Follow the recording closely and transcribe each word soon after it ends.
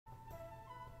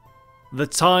The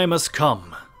time has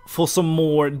come for some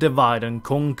more Divide and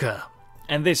Conquer.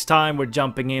 And this time we're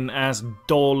jumping in as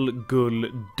Dol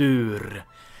Guldur.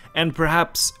 And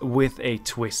perhaps with a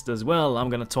twist as well. I'm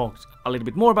gonna talk a little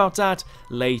bit more about that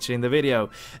later in the video.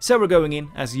 So we're going in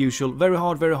as usual. Very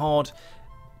hard, very hard.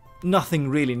 Nothing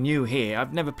really new here.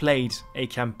 I've never played a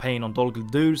campaign on Dol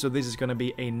Guldur, so this is gonna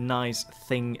be a nice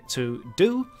thing to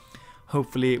do.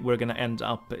 Hopefully we're gonna end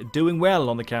up doing well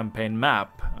on the campaign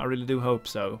map. I really do hope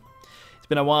so. It's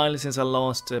been a while since I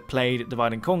last played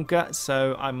Divide and Conquer,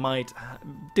 so I might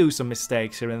do some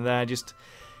mistakes here and there. Just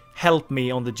help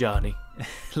me on the journey,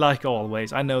 like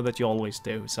always. I know that you always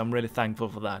do, so I'm really thankful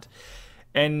for that.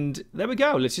 And there we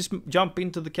go. Let's just jump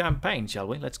into the campaign, shall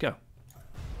we? Let's go.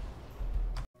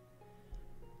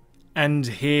 And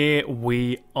here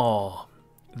we are.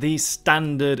 The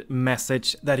standard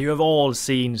message that you have all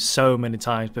seen so many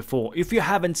times before. If you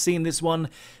haven't seen this one,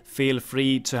 feel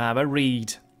free to have a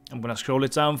read. I'm gonna scroll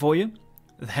it down for you.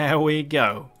 There we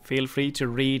go. Feel free to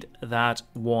read that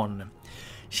one.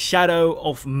 Shadow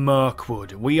of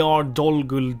Mirkwood. We are Dol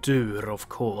Guldur, of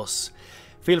course.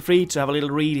 Feel free to have a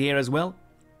little read here as well.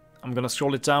 I'm gonna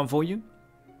scroll it down for you.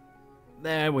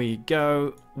 There we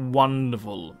go.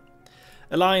 Wonderful.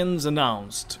 Alliance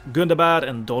announced. Gundabad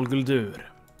and Dol Guldur.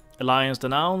 Alliance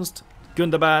announced.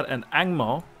 Gundabad and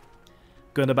Angmar.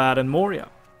 Gundabad and Moria.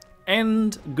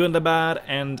 And Gundabad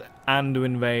and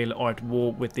Anduin Vale are at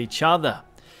war with each other.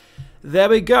 There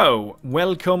we go.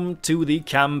 Welcome to the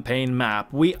campaign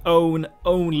map. We own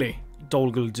only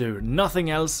Dol Guldur.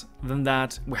 Nothing else than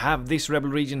that. We have this rebel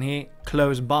region here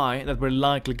close by that we're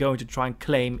likely going to try and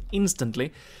claim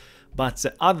instantly. But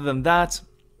other than that,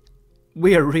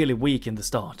 we are really weak in the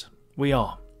start. We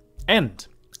are. And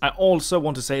I also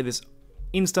want to say this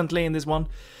instantly in this one.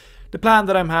 The plan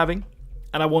that I'm having,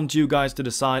 and I want you guys to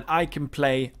decide, I can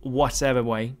play whatever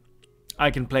way. I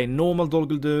can play normal Dol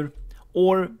Guldur,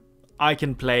 or I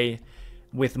can play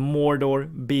with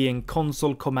Mordor being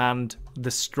console command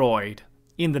destroyed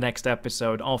in the next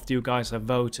episode after you guys have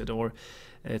voted or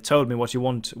told me what you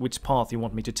want, which path you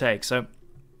want me to take. So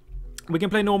we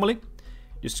can play normally.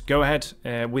 Just go ahead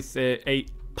with a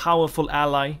powerful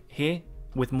ally here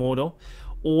with Mordor,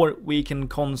 or we can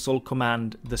console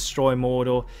command destroy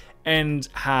Mordor and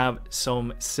have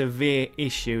some severe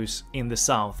issues in the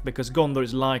south, because Gondor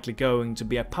is likely going to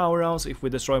be a powerhouse if we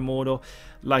destroy Mordor,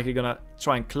 likely gonna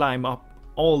try and climb up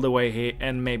all the way here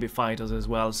and maybe fight us as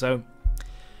well. So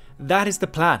that is the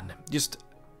plan. Just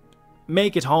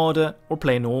make it harder or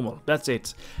play normal. That's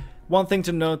it. One thing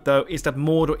to note though is that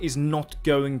Mordor is not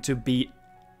going to be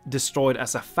destroyed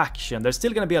as a faction. They're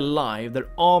still gonna be alive. Their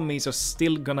armies are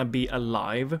still gonna be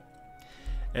alive.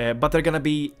 But they're gonna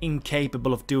be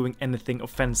incapable of doing anything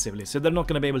offensively. So they're not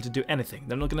gonna be able to do anything.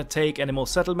 They're not gonna take any more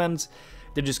settlements.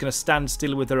 They're just gonna stand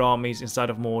still with their armies inside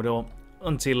of Mordor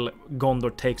until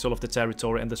Gondor takes all of the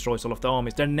territory and destroys all of the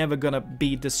armies. They're never gonna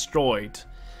be destroyed.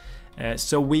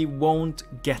 So we won't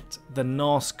get the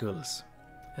Nazguls.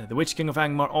 The Witch King of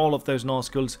Angmar, all of those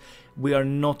Nazguls, we are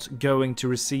not going to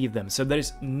receive them. So there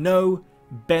is no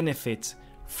benefit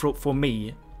for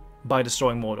me by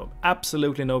destroying Mordor.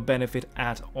 Absolutely no benefit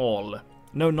at all.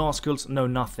 No Nazguls, no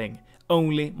nothing.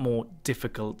 Only more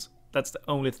difficult. That's the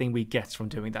only thing we get from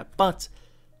doing that. But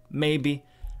maybe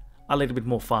a little bit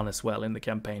more fun as well in the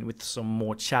campaign, with some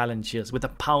more challenges, with a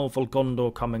powerful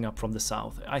Gondor coming up from the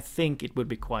south. I think it would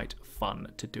be quite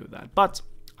fun to do that. But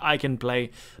I can play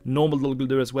normal Dol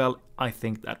Guldur as well. I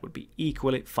think that would be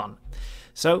equally fun.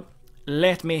 So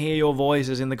let me hear your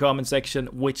voices in the comment section.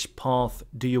 Which path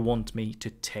do you want me to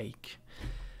take?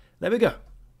 There we go.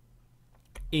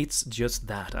 It's just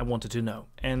that I wanted to know.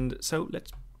 And so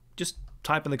let's just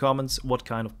type in the comments what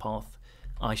kind of path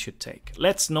I should take.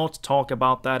 Let's not talk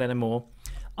about that anymore.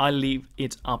 I'll leave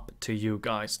it up to you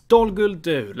guys. Dol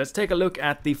Guldur. Let's take a look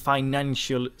at the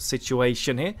financial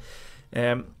situation here.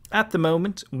 At the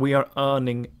moment, we are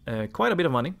earning quite a bit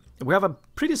of money. We have a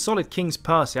pretty solid King's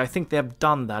Purse. I think they have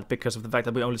done that because of the fact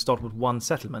that we only start with one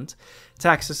settlement.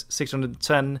 Taxes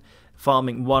 610,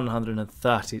 farming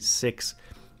 136.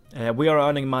 We are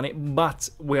earning money, but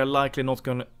we are likely not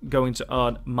going to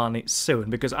earn money soon,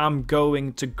 because I'm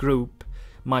going to group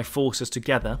my forces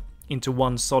together into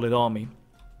one solid army.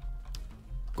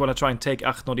 Gonna try and take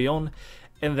Lothlórien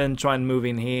and then try and move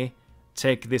in here.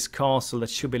 Take this castle that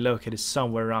should be located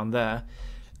somewhere around there.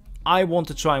 I want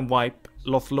to try and wipe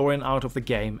Lothlórien out of the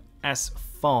game as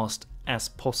fast as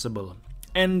possible.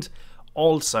 And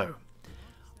also,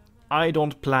 I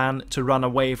don't plan to run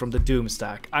away from the Doom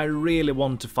Stack. I really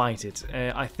want to fight it.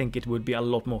 I think it would be a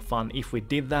lot more fun if we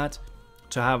did that.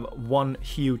 To have one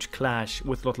huge clash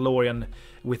with Lothlórien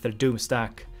with their Doom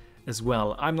Stack as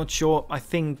well. I'm not sure. I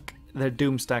think their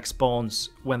Doomstack spawns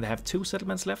when they have 2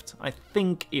 settlements left. I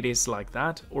think it is like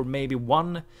that, or maybe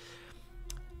 1.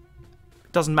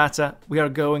 Doesn't matter. We are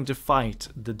going to fight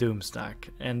the Doomstack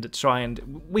and try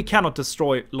and... We cannot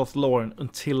destroy Lothlórien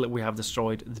until we have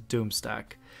destroyed the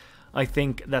Doomstack. I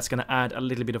think that's going to add a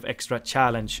little bit of extra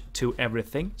challenge to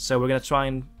everything. So we're going to try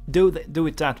and do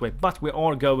it that way. But we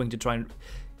are going to try and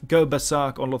go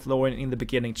berserk on Lothlórien in the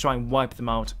beginning. Try and wipe them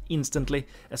out instantly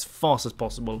as fast as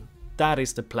possible. That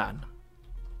is the plan.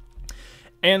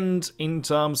 And in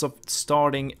terms of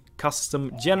starting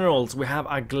custom generals, we have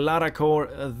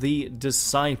Aglarakor the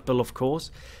Disciple, of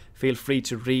course. Feel free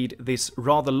to read this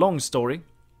rather long story.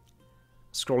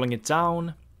 Scrolling it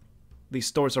down. These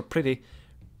stories are pretty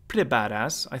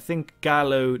badass. I think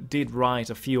Gallo did write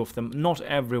a few of them. Not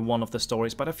every one of the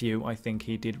stories, but a few I think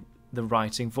he did the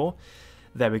writing for.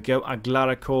 There we go.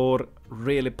 Aglarakor,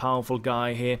 really powerful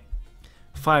guy here.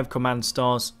 5 command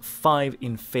stars, 5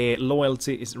 in fear.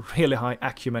 Loyalty is really high.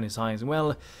 Acumen is high as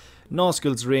well.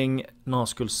 Nazgul's ring,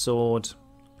 Nazgul's sword,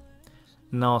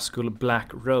 Nazgul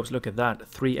black robes. Look at that.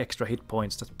 3 extra hit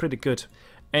points. That's pretty good.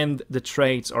 And the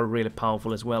traits are really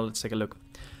powerful as well. Let's take a look.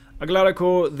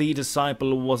 Aglarakor the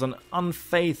Disciple was an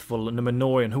unfaithful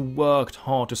Númenórean who worked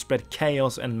hard to spread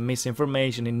chaos and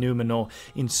misinformation in Númenor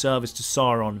in service to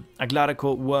Sauron.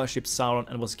 Aglarakor worshipped Sauron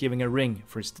and was given a ring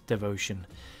for his devotion.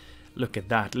 Look at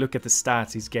that. Look at the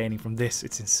stats he's gaining from this.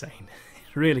 It's insane.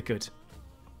 Really good.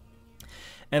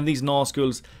 And these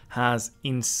Nazguls has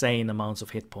insane amounts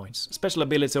of hit points. Special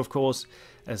ability, of course,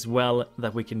 as well,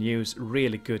 that we can use.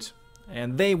 Really good.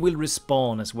 And they will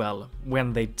respawn as well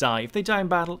when they die. If they die in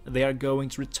battle, they are going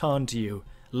to return to you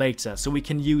later. So we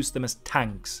can use them as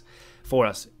tanks for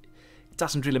us. It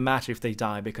doesn't really matter if they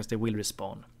die because they will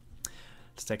respawn.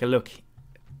 Let's take a look.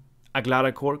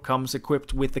 Aglarakor comes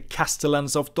equipped with the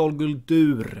Castellans of Dol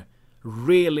Guldur.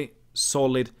 Really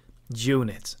solid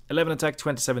unit. 11 attack,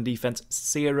 27 defense,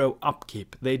 0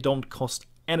 upkeep. They don't cost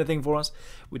anything for us.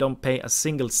 We don't pay a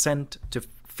single cent to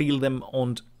field them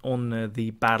on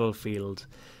the battlefield.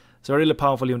 So a really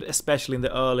powerful unit, especially in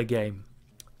the early game.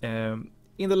 In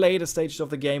the later stages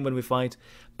of the game, when we fight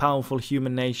powerful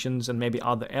human nations and maybe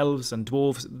other elves and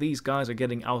dwarves, these guys are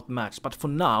getting outmatched. But for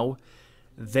now,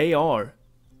 they are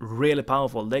really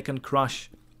powerful. They can crush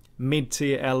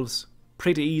mid-tier elves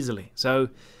pretty easily. So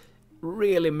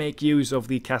really make use of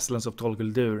the Castellans of Dol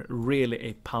Guldur. Really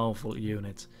a powerful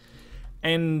unit.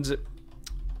 And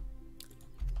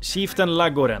Chieftain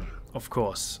Lagorren, of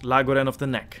course. Lagorren of the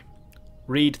Neck.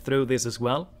 Read through this as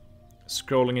well.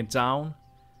 Scrolling it down.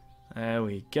 There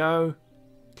we go.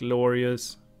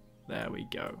 Glorious. There we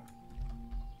go.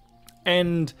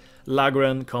 And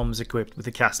Lagorren comes equipped with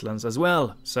the Castellans as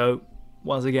well. So,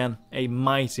 once again, a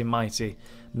mighty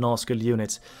Nazgul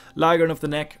unit. Lagorren of the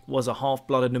Neck was a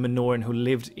half-blooded Númenórean who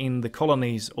lived in the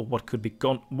colonies of what would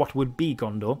be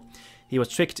Gondor. He was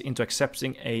tricked into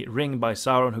accepting a ring by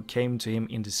Sauron, who came to him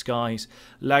in disguise.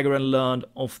 Lagorren learned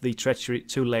of the treachery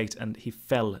too late and he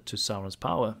fell to Sauron's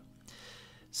power.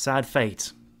 Sad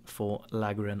fate for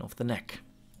Lagorren of the Neck.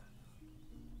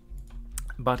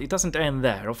 But it doesn't end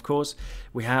there, of course.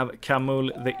 We have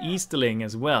Khamûl the Easterling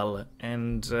as well,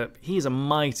 and he's a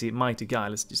mighty guy.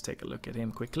 Let's just take a look at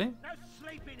him quickly.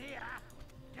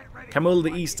 Khamûl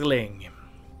the Easterling.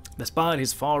 Despite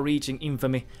his far-reaching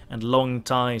infamy and long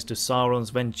ties to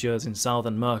Sauron's ventures in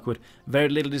southern Mirkwood, very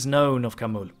little is known of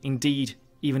Khamûl. Indeed,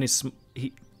 even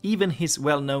his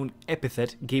well-known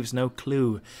epithet gives no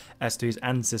clue as to his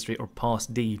ancestry or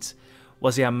past deeds.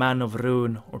 Was he a man of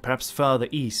Rhûn, or perhaps further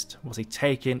east? Was he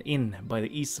taken in by the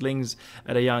Eastlings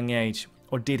at a young age,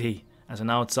 or did he, as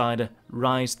an outsider,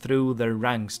 rise through their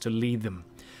ranks to lead them?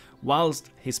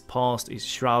 Whilst his past is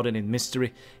shrouded in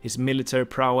mystery, his military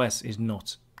prowess is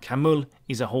not. Khamûl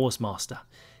is a horsemaster.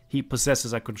 He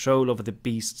possesses a control over the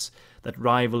beasts that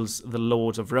rivals the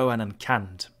lords of Rohan and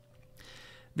Khand.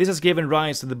 This has given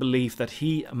rise to the belief that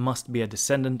he must be a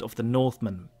descendant of the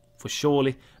Northmen, for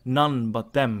surely none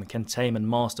but them can tame and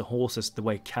master horses the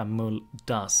way Khamûl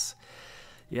does.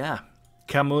 Yeah,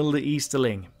 Khamûl the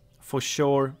Easterling, for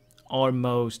sure our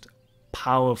most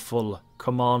powerful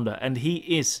commander, and he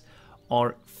is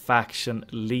our faction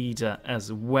leader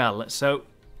as well. So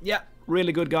yeah,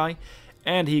 really good guy,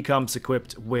 and he comes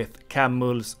equipped with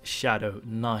Khamûl's Shadow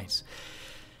Knight.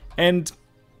 And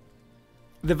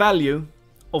the value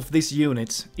of this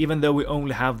unit, even though we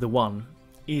only have the one,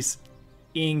 is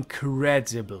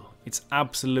incredible. It's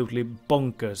absolutely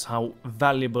bonkers how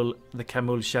valuable the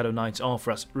Khamûl Shadow Knights are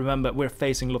for us. Remember, we're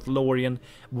facing Lothlórien,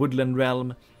 Woodland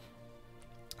Realm,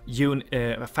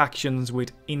 factions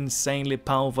with insanely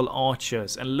powerful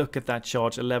archers. And look at that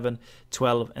charge, 11,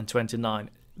 12 and 29.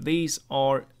 These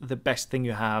are the best thing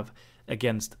you have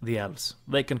against the elves.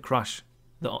 They can crush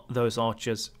those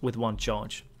archers with one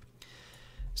charge.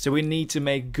 So we need to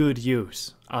make good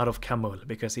use out of Khamûl,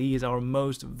 because he is our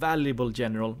most valuable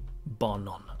general, bar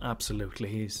none. Absolutely,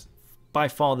 he's by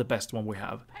far the best one we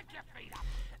have.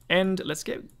 And let's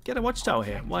get a watchtower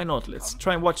here. Why not? Let's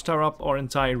try and watchtower up our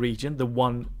entire region, the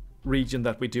one region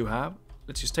that we do have.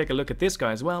 Let's just take a look at this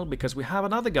guy as well, because we have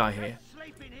another guy here.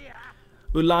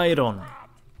 Ulairon,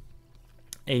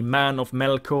 a man of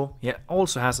Melkor. He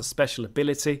also has a special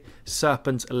ability,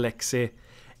 Serpent Alexi,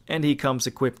 and he comes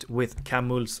equipped with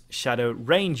Khamûl's Shadow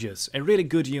Rangers, a really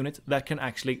good unit that can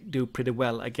actually do pretty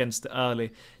well against the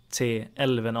early tier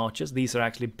Elven archers. These are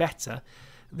actually better.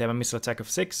 They have a missile attack of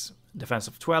 6, defense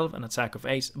of 12, and attack of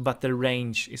 8, but their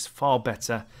range is far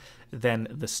better than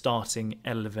the starting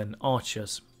Elven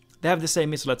archers. They have the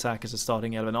same missile attack as the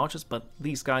starting Elven archers, but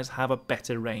these guys have a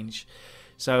better range.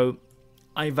 So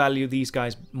I value these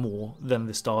guys more than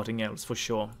the starting elves for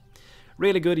sure.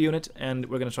 Really good unit, and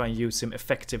we're going to try and use him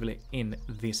effectively in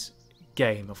this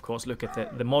game. Of course, look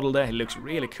at the model there. He looks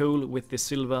really cool with the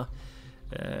silver.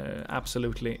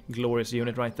 Absolutely glorious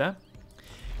unit right there.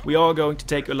 We are going to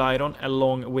take Ulairon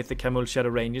along with the Khamûl Shadow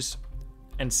Rangers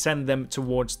and send them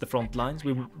towards the front lines.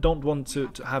 We don't want to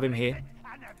have him here.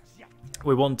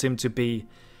 We want him to be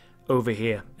over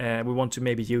here. We want to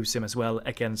maybe use him as well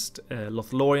against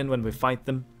Lothlórien when we fight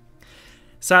them.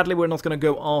 Sadly, we're not going to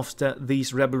go after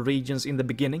these rebel regions in the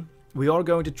beginning. We are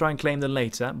going to try and claim them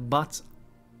later, but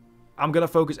I'm going to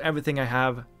focus everything I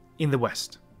have in the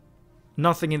west.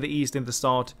 Nothing in the east in the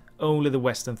start. Only the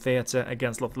Western Theatre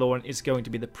against Lothlórien is going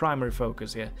to be the primary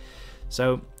focus here.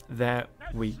 So there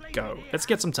we go. Let's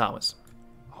get some towers.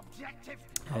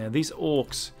 These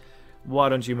orcs, why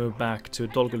don't you move back to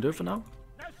Dol Guldur for now?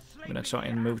 I'm going to try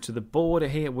and move to the border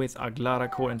here with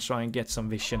Aglarakor and try and get some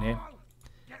vision here.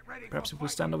 Perhaps if we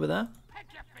stand over there.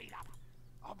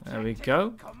 There we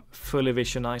go. Fully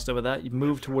visionized over there. You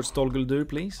move towards Dol Guldur,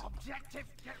 please.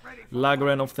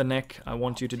 Lagren off the neck, I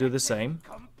want you to do the same.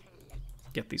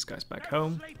 Get these guys back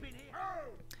home.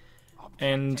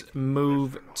 And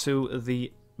move to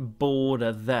the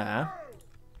border there.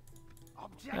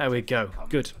 There we go.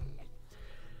 Good.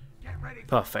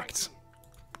 Perfect.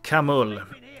 Khamûl.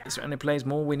 Is there any place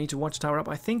more we need to watchtower up?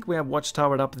 I think we have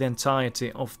watchtowered up the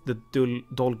entirety of the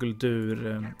Dol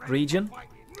Guldur region.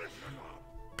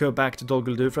 Go back to Dol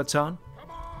Guldur for a turn.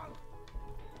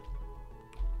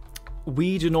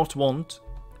 We do not want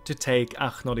to take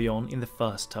Achnorion in the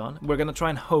first turn. We're going to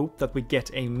try and hope that we get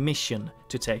a mission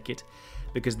to take it,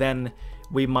 because then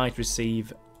we might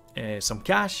receive some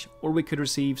cash, or we could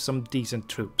receive some decent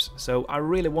troops. So I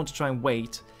really want to try and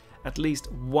wait at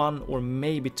least 1 or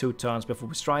maybe 2 turns before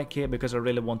we strike here, because I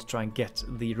really want to try and get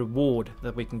the reward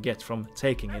that we can get from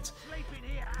taking it.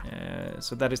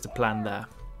 So that is the plan there.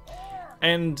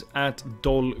 And at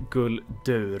Dol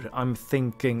Guldur, I'm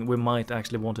thinking we might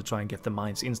actually want to try and get the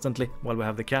mines instantly while we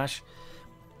have the cash.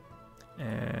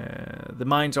 The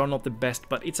mines are not the best,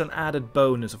 but it's an added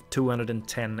bonus of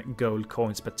 210 gold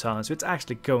coins per turn, so it's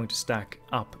actually going to stack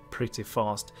up pretty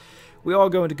fast. We are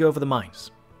going to go for the mines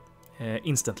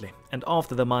instantly, and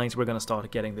after the mines we're going to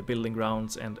start getting the building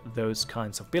grounds and those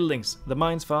kinds of buildings. The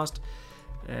mines first.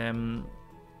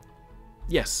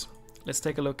 Yes. Let's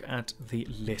take a look at the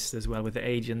list as well with the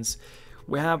agents.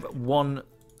 We have 1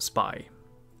 spy.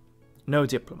 No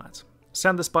diplomat.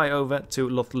 Send the spy over to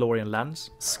Lothlórien lands.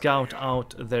 Scout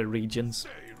out their regions.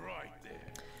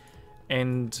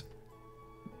 And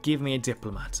give me a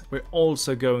diplomat. We're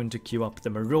also going to queue up the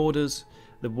marauders,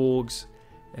 the wargs,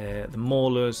 the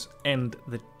maulers, and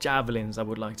the javelins I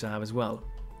would like to have as well.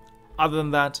 Other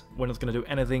than that, we're not going to do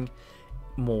anything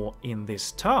more in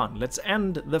this turn. Let's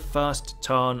end the first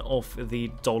turn of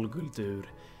the Dol Guldur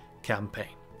campaign.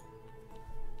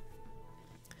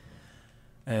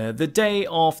 The day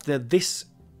after this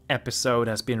episode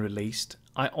has been released,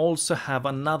 I also have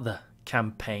another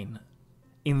campaign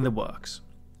in the works.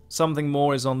 Something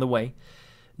more is on the way,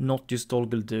 not just Dol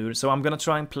Guldur, so I'm gonna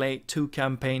try and play 2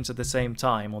 campaigns at the same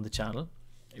time on the channel,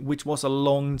 which was a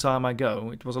long time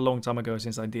ago. It was a long time ago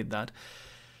since I did that.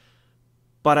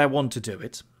 But I want to do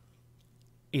it.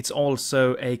 It's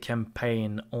also a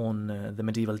campaign on the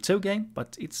Medieval 2 game,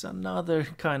 but it's another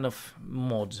kind of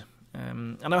mod.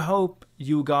 And I hope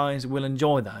you guys will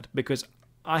enjoy that, because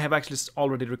I have actually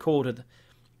already recorded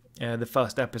the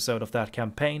first episode of that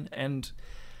campaign, and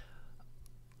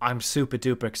I'm super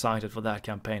duper excited for that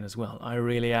campaign as well. I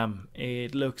really am.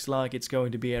 It looks like it's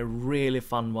going to be a really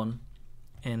fun one,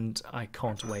 and I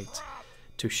can't wait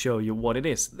to show you what it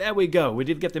is. There we go, we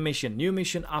did get the mission. New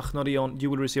mission, Achnorion,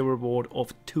 you will receive a reward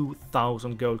of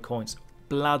 2,000 gold coins.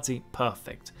 Bloody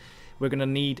perfect. We're gonna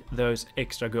need those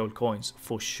extra gold coins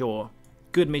for sure.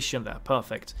 Good mission there,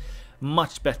 perfect.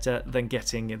 Much better than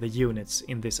getting the units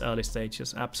in this early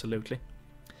stages, absolutely.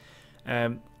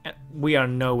 We are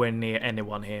nowhere near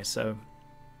anyone here, so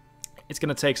it's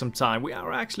gonna take some time. We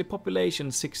are actually population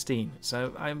 16,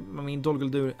 so I mean Dol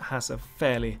Guldur has a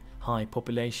fairly high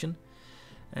population.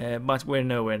 But we're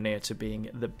nowhere near to being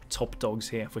the top dogs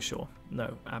here for sure.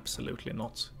 No, absolutely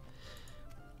not.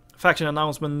 Faction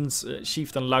announcements,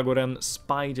 Chieftain Lothlórien,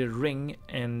 Spider Ring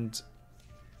and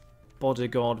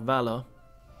Bodyguard Valor.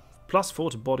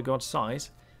 +4 to bodyguard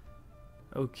size.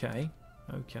 Okay,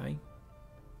 okay.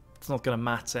 It's not gonna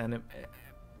matter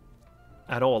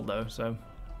at all though, so.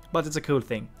 But it's a cool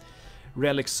thing.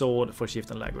 Relic Sword for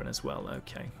Chieftain Lothlórien as well,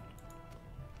 okay.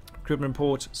 Recruitment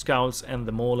Report, Scouts and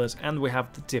the Maulers, and we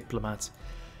have the Diplomat.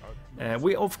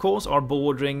 We of course are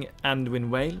bordering Anduin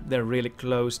Vale, they're really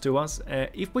close to us.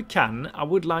 If we can, I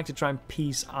would like to try and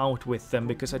peace out with them,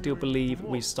 because I do believe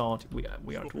we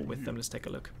are at war with them. Let's take a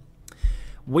look.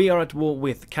 We are at war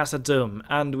with Khazad-dûm,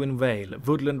 Anduin Vale,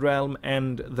 Woodland Realm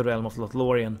and the Realm of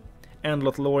Lothlórien. And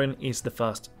Lothlórien is the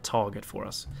first target for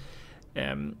us.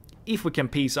 If we can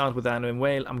peace out with Anduin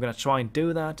Vale, I'm gonna try and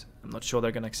do that. I'm not sure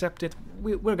they're gonna accept it.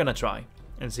 We're gonna try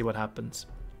and see what happens.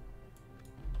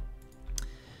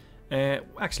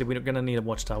 Actually, we're gonna need a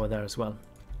watchtower there as well.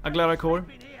 Aglarakor,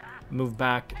 move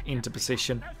back into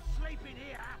position.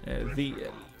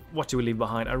 What do we leave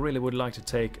behind? I really would like to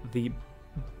take the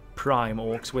Prime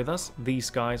Orcs with us.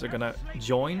 These guys are gonna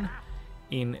join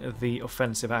in the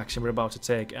offensive action we're about to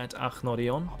take at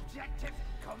Achnorion.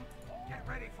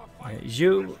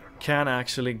 You can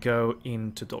actually go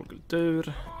into Dol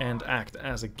Guldur and act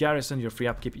as a garrison. Your free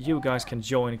upkeep. You guys can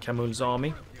join Khamûl's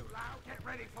army.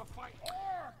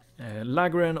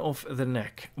 Lagren of the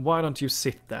Neck, why don't you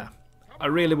sit there? I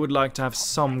really would like to have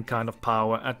some kind of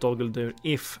power at Dol Guldur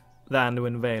if the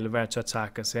Anduin Vale were to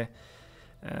attack us here.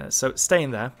 So stay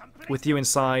in there. With you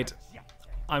inside,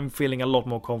 I'm feeling a lot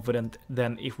more confident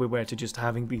than if we were to just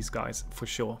having these guys, for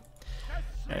sure.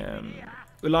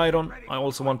 Ulairon, I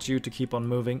also want you to keep on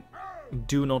moving.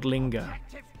 Do not linger.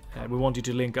 We want you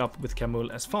to link up with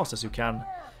Khamûl as fast as you can.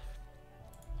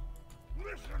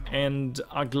 And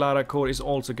Aglarakor is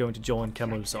also going to join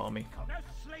Khamûl's army.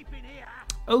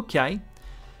 Okay,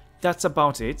 that's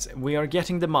about it. We are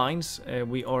getting the mines.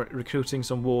 We are recruiting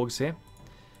some wargs here.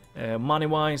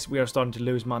 Money-wise, we are starting to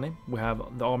lose money. We have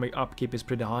the army upkeep is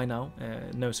pretty high now.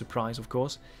 No surprise, of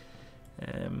course.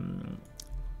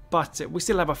 But we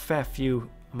still have a fair few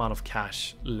amount of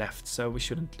cash left, so we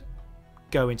shouldn't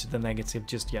go into the negative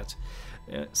just yet.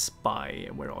 Spy,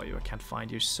 where are you? I can't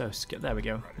find you. So scared. There we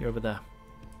go. You're over there.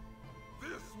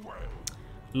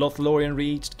 Lothlórien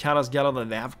reached, Karas-Galadhar,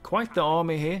 they have quite the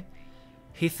army here.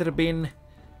 Hithrbin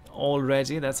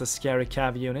already, that's a scary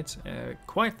cav unit.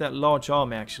 Quite that large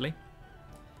army actually.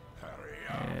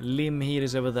 Limhir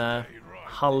is over there,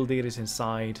 Haldir is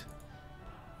inside.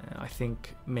 I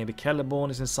think maybe Celeborn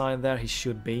is inside there, he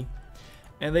should be.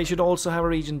 And they should also have a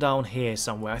region down here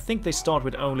somewhere. I think they start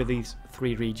with only these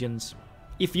 3 regions.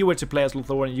 If you were to play as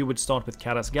Lothlórien, you would start with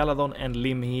Karas-Galadhar and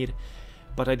Limhir.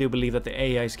 But I do believe that the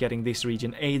AI is getting this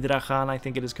region, Eidrachan I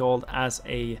think it is called, as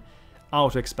a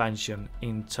auto-expansion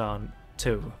in turn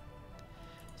 2.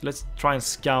 So let's try and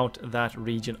scout that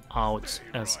region out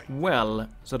as well,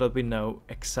 so that we know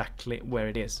exactly where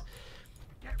it is.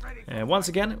 Once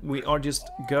again, we are just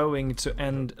going to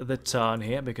end the turn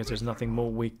here, because there's nothing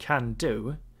more we can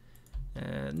do.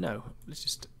 No, let's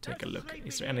just take a look.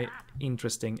 Is there any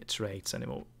interesting traits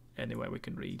anywhere we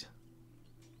can read?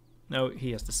 No,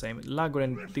 he has the same.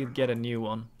 Lagren did get a new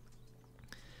one.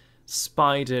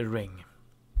 Spider Ring.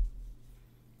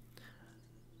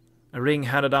 A ring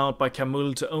handed out by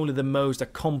Khamûl to only the most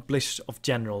accomplished of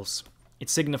generals. It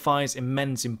signifies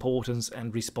immense importance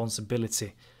and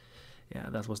responsibility. Yeah,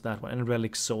 that was that one. And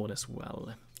Relic Sword as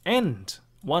well. And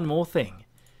one more thing.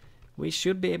 We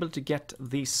should be able to get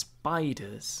these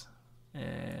spiders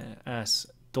as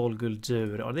Dol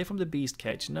Guldur. Are they from the Beast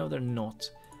Cage? No, they're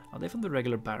not. Are they from the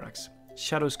regular barracks?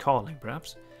 Shadow's Calling,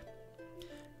 perhaps?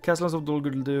 Castles of Dol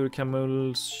Guldur,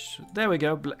 Khamûl's... There we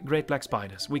go, Great Black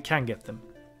Spiders. We can get them.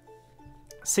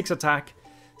 6 attack,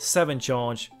 7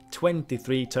 charge,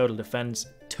 23 total defense,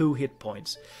 2 hit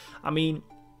points. I mean,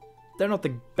 they're not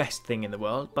the best thing in the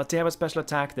world, but they have a special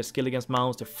attack, they're skilled against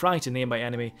mounts, they're frightened nearby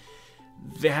enemy.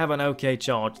 They have an okay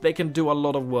charge, they can do a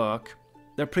lot of work.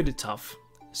 They're pretty tough.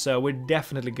 So we're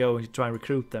definitely going to try and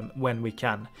recruit them when we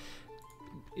can.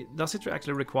 Does it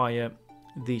actually require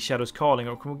the Shadows Calling,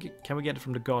 or can we get it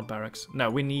from the guard barracks? No,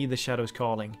 we need the Shadows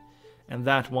Calling, and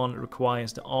that one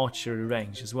requires the archery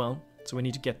range as well, so we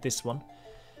need to get this one.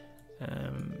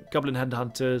 Goblin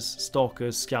Headhunters,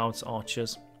 Stalkers, Scouts,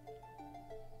 Archers.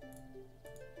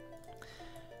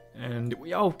 And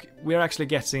we are actually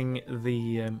getting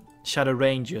the Shadow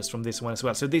Rangers from this one as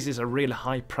well. So this is a really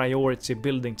high priority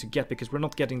building to get, because we're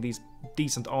not getting these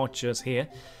decent archers here.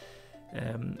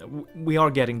 We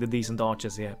are getting the decent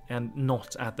archers here, and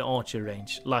not at the archer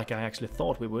range, like I actually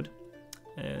thought we would.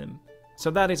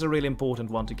 So that is a really important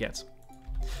one to get.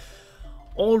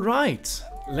 Alright,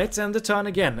 let's end the turn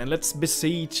again, and let's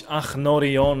besiege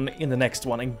Lothlórien in the next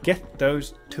one, and get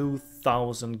those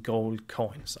 2,000 gold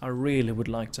coins. I really would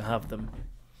like to have them.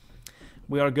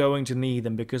 We are going to need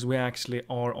them, because we actually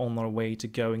are on our way to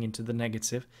going into the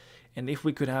negative. And if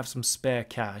we could have some spare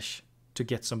cash to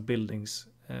get some buildings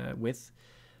with,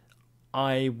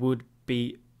 I would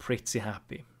be pretty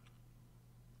happy.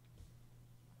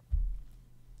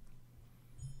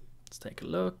 Let's take a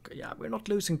look. Yeah, we're not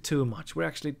losing too much. We're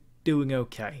actually doing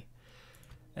okay.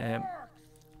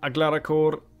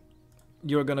 Aglarakor,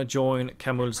 you're gonna join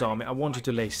Khamûl's army. I want you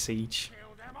to lay siege.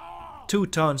 2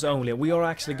 turns only. We are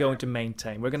actually going to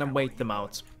maintain. We're gonna wait them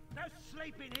out.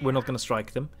 We're not gonna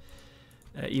strike them.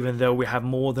 Even though we have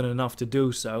more than enough to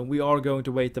do so. We are going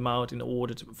to wait them out in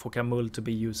order for Khamûl to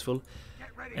be useful.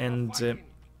 And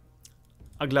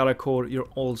Aglarakor, you're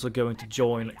also going to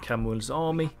join Khamûl's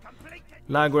army.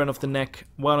 Lagran of the Neck,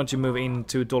 why don't you move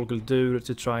into Dol Guldur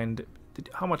to try and...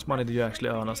 how much money did you actually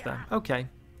earn us there? Okay.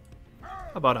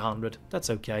 About 100. That's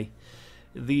okay.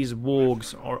 These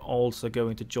wargs are also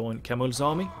going to join Khamûl's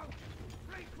army.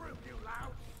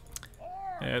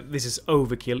 This is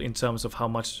overkill in terms of how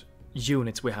much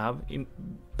units we have.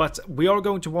 But we are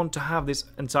going to want to have this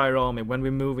entire army when we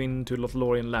move into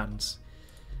Lothlórien lands.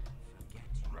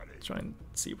 Try and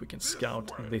see if we can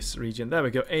scout this region. There we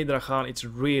go. Adrian, it's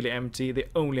really empty. They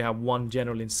only have 1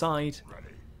 general inside.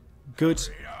 Good.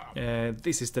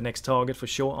 This is the next target for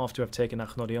sure after I've taken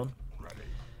Lothlórien.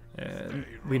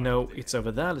 We know it's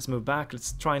over there. Let's move back.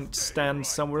 Let's try and stand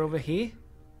somewhere over here.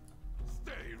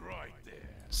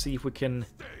 See if we can...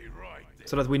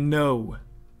 so that we know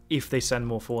if they send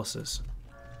more forces.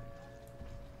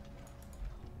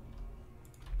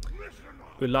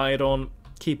 Rely it on.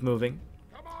 Keep moving.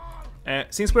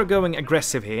 Since we're going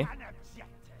aggressive here,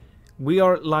 we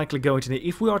are likely going to need...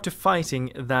 if we are to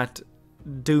fighting that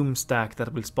doom stack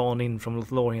that will spawn in from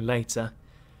Lothlórien later,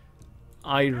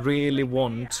 I really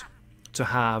want to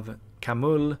have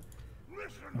Khamûl,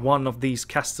 one of these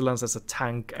Castellans as a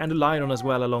tank, and a Lion as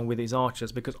well along with these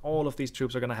archers, because all of these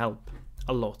troops are going to help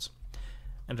a lot.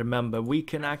 And remember, we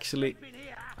can actually...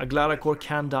 Aglarakor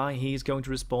can die, he's going to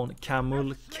respawn.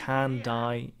 Khamûl can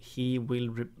die, he will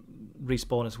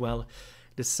respawn as well.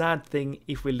 The sad thing,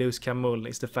 if we lose Khamûl,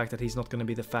 is the fact that he's not going to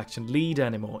be the faction leader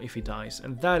anymore if he dies.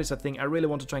 And that is a thing, I really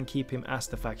want to try and keep him as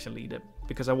the faction leader,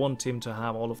 because I want him to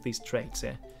have all of these traits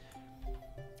here.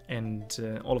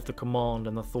 And all of the command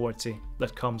and authority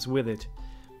that comes with it.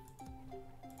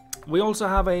 We also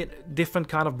have a different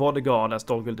kind of bodyguard as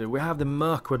Dol Guldur. We have the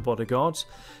MIRKWOOD bodyguards.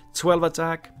 12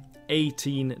 attack,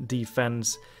 18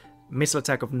 defense, missile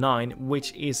attack of 9,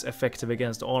 which is effective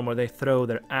against armor. They throw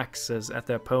their axes at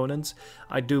their opponents.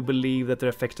 I do believe that they're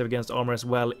effective against armor as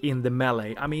well in the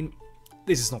melee. I mean,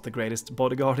 this is not the greatest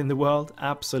bodyguard in the world.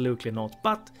 Absolutely not.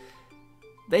 But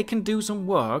they can do some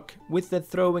work. With their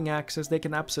throwing axes, they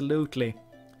can absolutely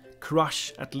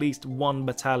crush at least 1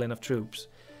 battalion of troops.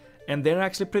 And they're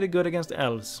actually pretty good against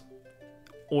elves.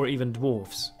 Or even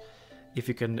dwarves. If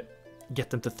you can get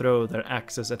them to throw their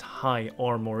axes at high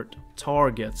armored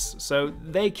targets. So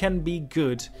they can be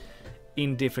good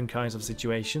in different kinds of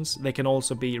situations. They can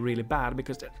also be really bad,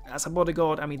 because as a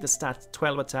bodyguard, I mean, the stats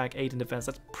 12 attack, 18 defense,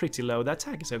 that's pretty low. The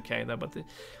attack is okay though, but the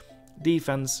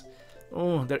defense,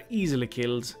 oh, they're easily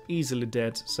killed, easily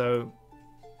dead. So,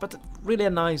 but really a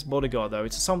nice bodyguard though.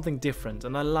 It's something different,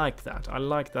 and I like that. I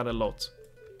like that a lot.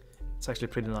 It's actually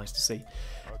pretty nice to see.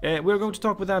 We're going to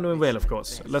talk with Anu and Vale, of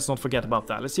course. Let's not forget about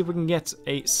that. Let's see if we can get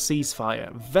a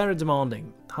ceasefire. Very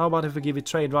demanding. How about if we give you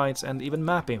trade rights and even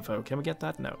map info? Can we get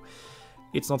that? No.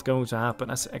 It's not going to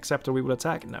happen. Except we will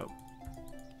attack? No.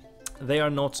 They are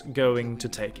not going to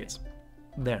take it.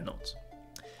 They're not.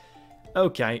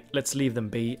 Okay, let's leave them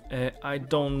be. I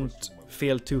don't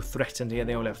feel too threatened here.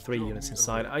 They only have 3 units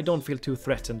inside. I don't feel too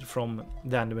threatened from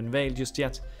the Anu and Vale just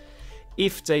yet.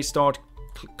 If they start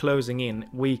closing in,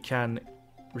 we can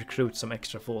recruit some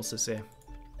extra forces here.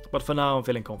 But for now, I'm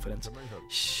feeling confident.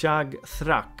 Shag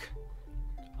Thrak,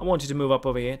 I want you to move up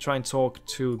over here, try and talk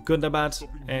to Gundabad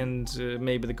and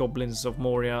maybe the goblins of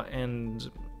Moria, and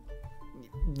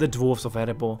the Dwarves of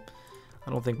Erebor. I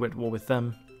don't think we're at war with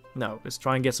them. No, let's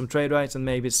try and get some trade rights and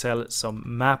maybe sell some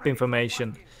map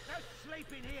information.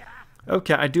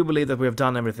 Okay, I do believe that we have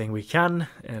done everything we can.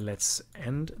 Let's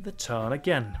end the turn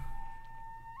again.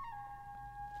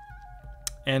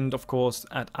 And of course,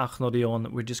 at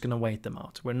Lothlórien, we're just gonna wait them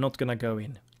out. We're not gonna go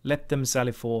in. Let them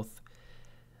sally forth.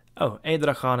 Oh,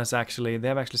 Adrian has actually, they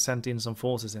have actually sent in some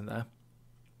forces in there.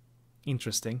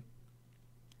 Interesting.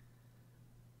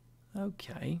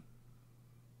 Okay.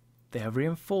 They have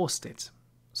reinforced it.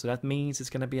 So that means it's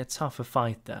gonna be a tougher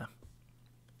fight there.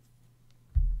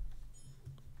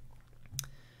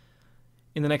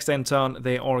 In the next end turn,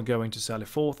 they are going to sally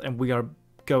forth, and we are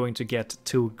going to get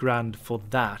 2 grand for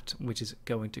that, which is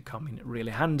going to come in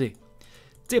really handy.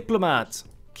 Diplomat,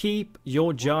 keep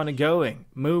your journey going.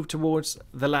 Move towards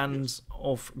the lands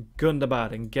of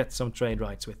Gundabad and get some trade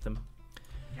rights with them.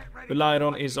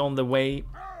 Lothlórien is on the way.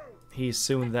 He's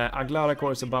soon there.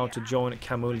 Aglarakor is about to join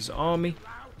Khamûl's army.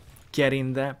 Get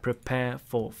in there, prepare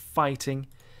for fighting.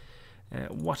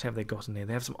 What have they gotten here?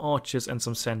 They have some archers and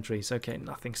some sentries. Okay,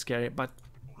 nothing scary, but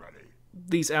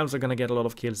these elves are gonna get a lot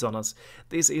of kills on us.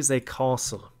 This is a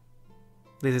castle.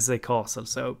 This is a castle,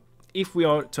 so if we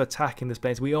are to attack in this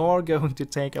place, we are going to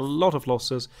take a lot of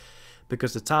losses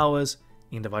because the towers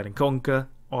in Divide and Conquer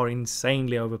are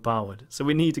insanely overpowered. So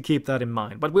we need to keep that in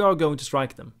mind, but we are going to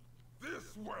strike them.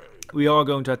 We are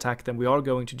going to attack them. We are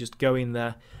going to just go in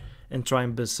there and try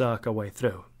and berserk our way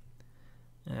through.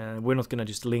 We're not going to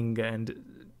just linger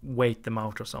and wait them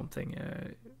out or something.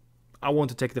 I want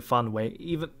to take the fun way.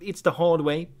 Even it's the hard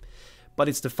way, but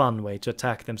it's the fun way to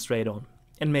attack them straight on.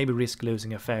 And maybe risk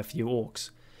losing a fair few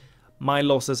orcs. My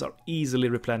losses are easily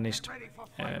replenished.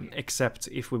 Except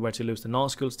if we were to lose the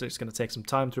Nazguls, it's going to take some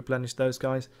time to replenish those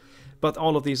guys. But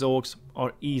all of these orcs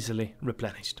are easily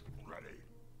replenished.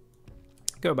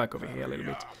 Go back over here a little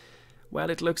bit. Well,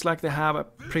 it looks like they have a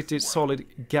pretty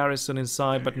solid garrison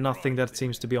inside, but nothing that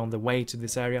seems to be on the way to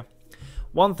this area.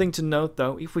 One thing to note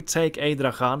though, if we take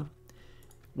Adrian,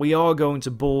 we are going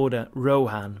to border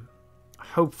Rohan.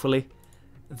 Hopefully,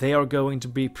 they are going to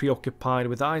be preoccupied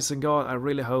with Isengard. I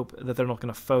really hope that they're not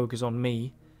going to focus on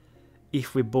me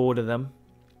if we border them.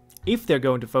 If they're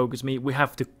going to focus me, we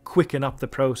have to quicken up the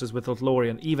process with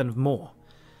Lothlórien even more.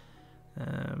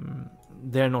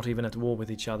 They're not even at war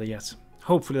with each other yet.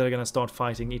 Hopefully they're going to start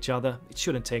fighting each other. It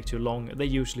shouldn't take too long. They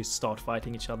usually start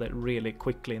fighting each other really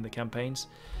quickly in the campaigns.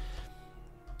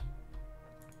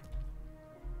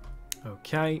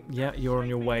 Okay, yeah, you're on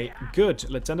your way. Good,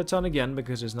 let's end the turn again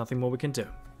because there's nothing more we can do.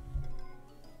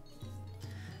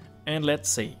 And let's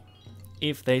see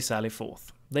if they sally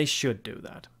forth. They should do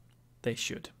that. They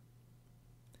should.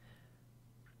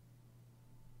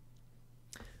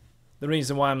 The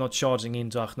reason why I'm not charging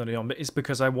into Lothlórien is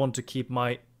because I want to keep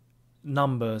my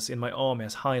numbers in my army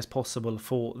as high as possible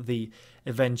for the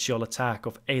eventual attack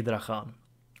of Adrian.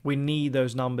 We need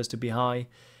those numbers to be high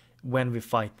when we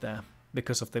fight there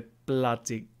because of the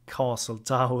bloody castle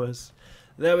towers.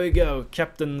 There we go.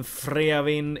 Captain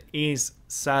Freavin is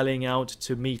sallying out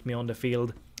to meet me on the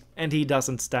field, and he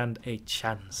doesn't stand a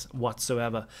chance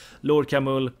whatsoever. Lord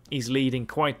Khamûl is leading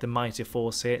quite the mighty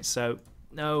force here, so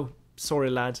no, sorry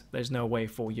lad, there's no way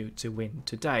for you to win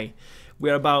today.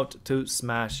 We're about to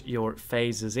smash your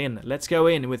faces in. Let's go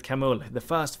in with Khamûl. The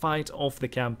first fight of the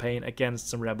campaign against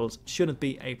some rebels shouldn't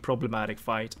be a problematic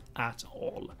fight at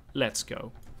all. Let's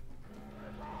go.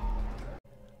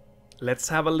 Let's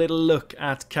have a little look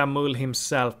at Khamûl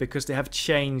himself, because they have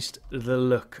changed the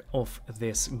look of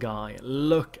this guy.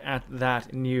 Look at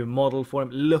that new model for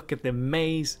him. Look at the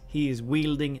mace he is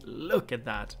wielding. Look at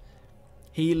that.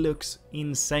 He looks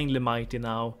insanely mighty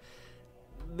now.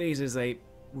 This is a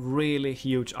really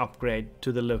huge upgrade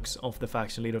to the looks of the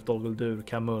faction leader of Dol Guldur,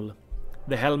 Khamûl.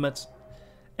 The helmet,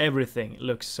 everything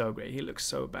looks so great. He looks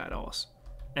so badass.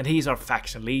 And he's our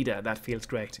faction leader. That feels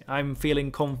great. I'm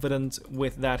feeling confident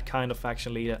with that kind of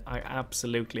faction leader. I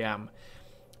absolutely am.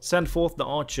 Send forth the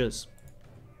archers.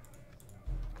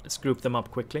 Let's group them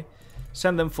up quickly.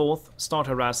 Send them forth. Start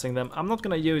harassing them. I'm not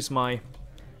going to use my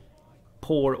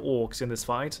poor orcs in this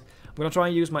fight. I'm going to try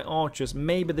and use my archers,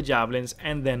 maybe the javelins,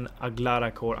 and then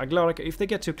Aglarakor. If they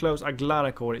get too close,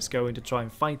 Aglarakor is going to try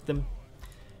and fight them.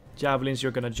 Javelins,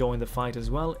 you're going to join the fight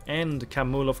as well. And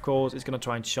Khamûl, of course, is going to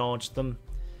try and charge them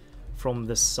from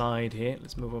the side here.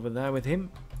 Let's move over there with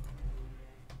him.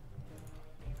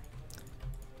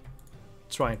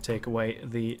 Try and take away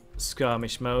the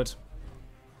skirmish mode.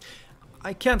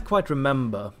 I can't quite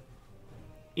remember.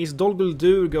 Is Dol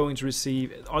Guldur going to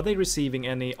receive... Are they receiving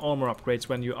any armor upgrades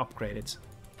when you upgrade it?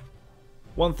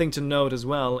 One thing to note as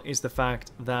well is the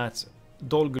fact that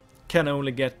Dol Guldur can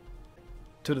only get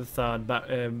to the third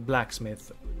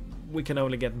blacksmith. We can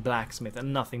only get blacksmith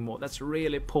and nothing more. That's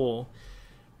really poor,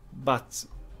 but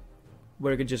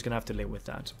we're just gonna have to live with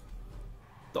that.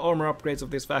 The armor upgrades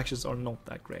of these factions are not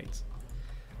that great,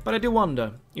 but I do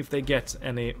wonder if they get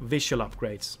any visual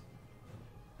upgrades.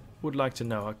 Would like to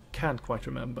know. I can't quite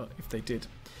remember if they did.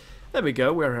 There we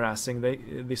go. We're harassing the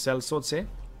sellswords here.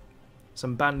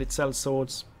 Some bandit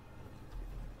sellswords.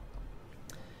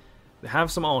 They have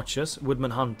some archers,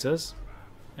 woodman hunters.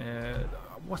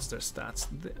 What's their stats?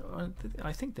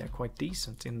 I think they're quite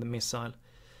decent in the missile.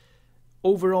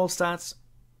 Overall stats,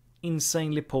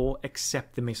 insanely poor,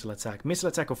 except the missile attack. Missile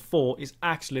attack of 4 is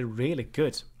actually really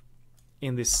good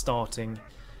in this starting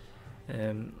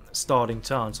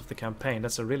turns of the campaign.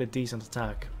 That's a really decent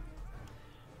attack.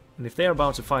 And if they're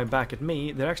about to fire back at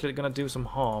me, they're actually gonna do some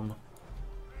harm.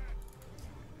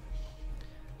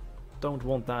 Don't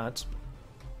want that.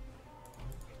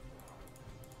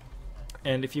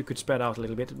 And if you could spread out a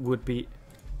little bit, it would be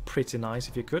pretty nice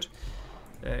if you could.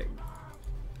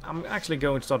 I'm actually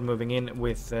going to start moving in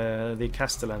with the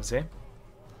Castellans here.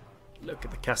 Look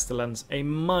at the Castellans, a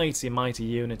mighty, mighty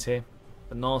unit here.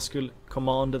 The Nazgul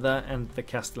commander there and the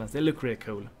Castellans, they look really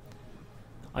cool.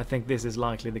 I think this is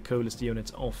likely the coolest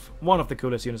unit of, one of the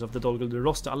coolest units of the Dol Guldur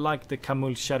roster. I like the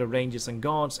Khamûl Shadow Rangers and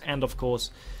Guards, and of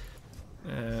course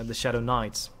the Shadow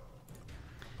Knights.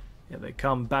 Yeah, they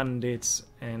come bandits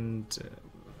and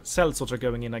sellswords are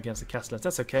going in against the Castellans.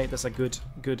 That's okay, that's a good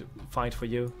fight for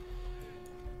you.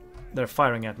 They're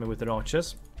firing at me with their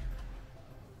archers.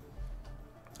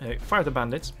 Fire the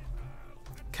bandits.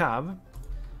 Cav,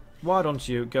 why don't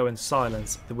you go and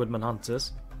silence the woodman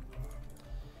hunters?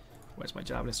 Where's my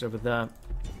javelins? Over there.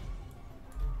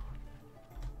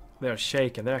 They're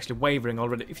shaken. They're actually wavering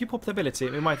already. If you pop the ability,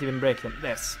 we might even break them.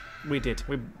 Yes, we did.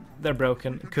 They're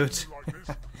broken. Good.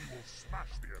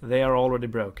 They are already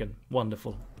broken.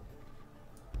 Wonderful.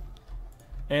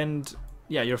 And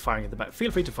yeah, you're firing at the bandits.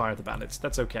 Feel free to fire at the bandits.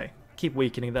 That's okay. Keep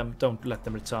weakening them. Don't let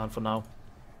them return for now.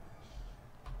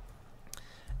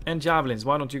 And javelins.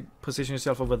 Why don't you position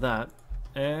yourself over that?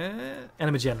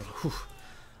 Enemy general. Whew.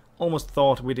 Almost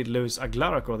thought we did lose a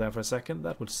Glarakor there for a second.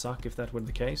 That would suck if that were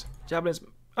the case. Javelins.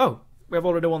 Oh, we have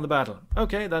already won the battle.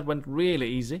 Okay, that went really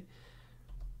easy.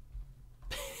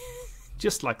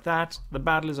 Just like that, the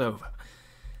battle is over.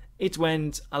 It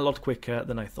went a lot quicker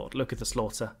than I thought. Look at the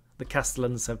slaughter. The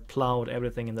Castellans have plowed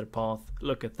everything in their path.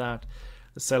 Look at that.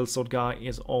 The sellsword guy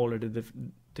is already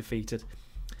defeated.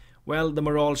 Well, the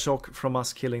morale shock from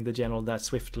us killing the general that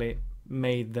swiftly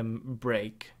made them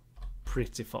break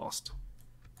pretty fast.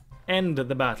 End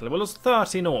the battle. Well, it was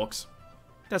 13 orcs.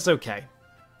 That's okay.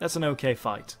 That's an okay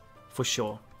fight, for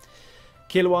sure.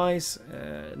 Kill-wise,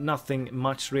 nothing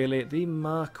much really. The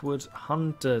MIRKWOOD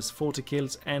Hunters, 40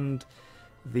 kills, and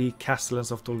the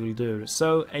Castellans of Dol Guldur.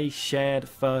 So a shared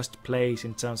first place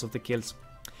in terms of the kills.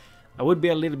 I would be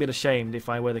a little bit ashamed if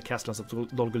I were the Castellans of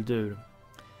Dol Guldur.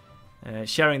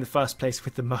 Sharing the first place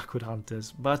with the MIRKWOOD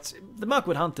Hunters. But the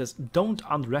MIRKWOOD Hunters, don't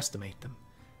underestimate them.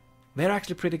 They're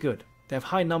actually pretty good. They have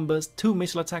high numbers, 2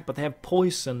 missile attack, but they have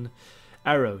poison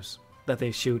arrows that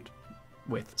they shoot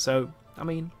with. So, I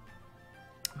mean,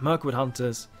 MIRKWOOD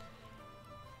Hunters,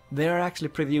 they're actually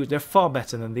pretty used. They're far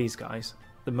better than these guys,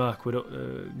 the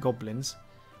MIRKWOOD Goblins.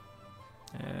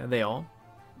 They are.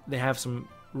 They have some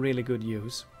really good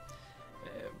use.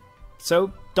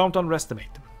 So, don't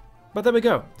underestimate them. But there we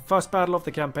go. First battle of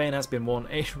the campaign has been won.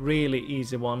 A really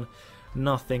easy one.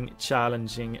 Nothing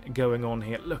challenging going on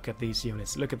here. Look at these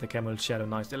units. Look at the Khamûl Shadow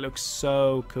Knights. They look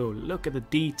so cool. Look at the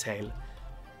detail.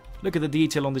 Look at the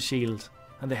detail on the shield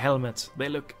and the helmet. They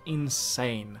look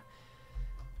insane.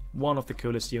 One of the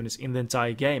coolest units in the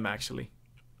entire game, actually.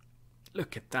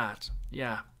 Look at that.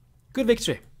 Yeah. Good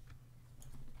victory.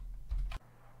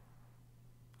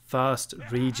 First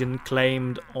region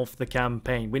claimed of the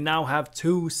campaign. We now have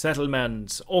 2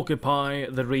 settlements. Occupy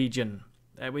the region.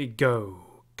 There we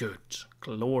go. Good.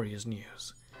 Glorious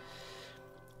news.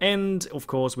 And, of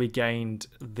course, we gained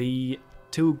the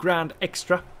 2 grand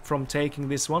extra from taking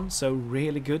this one. So,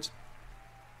 really good.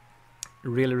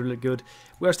 Really, really good.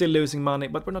 We are still losing money,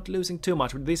 but we're not losing too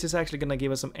much. This is actually going to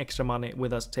give us some extra money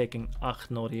with us taking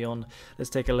Lothlórien. Let's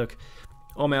take a look.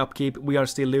 On my upkeep, we are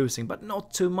still losing, but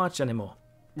not too much anymore.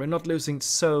 We're not losing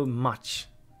so much.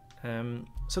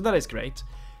 So that is great.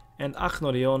 And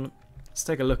Lothlórien, let's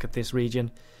take a look at this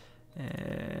region.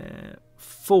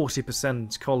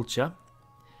 40% culture.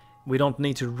 We don't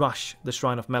need to rush the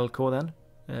Shrine of Melkor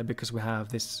then, because we have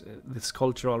this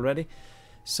culture already.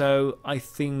 So I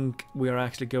think we are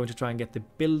actually going to try and get the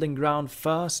building ground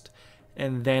first,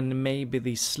 and then maybe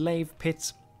the slave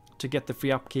pit to get the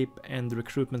free upkeep and the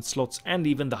recruitment slots and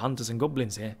even the hunters and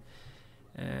goblins here.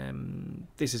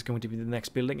 This is going to be the next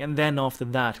building, and then after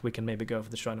that we can maybe go for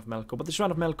the Shrine of Melkor. But the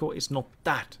Shrine of Melkor is not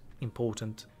that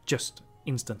important just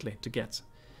instantly to get.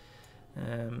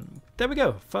 There we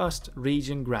go, first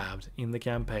region grabbed in the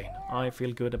campaign. I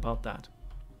feel good about that.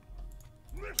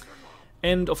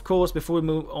 And of course, before we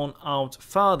move on out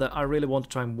further, I really want to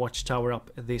try and watchtower up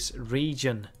this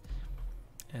region.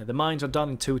 The mines are done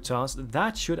in 2 turns.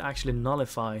 That should actually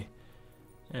nullify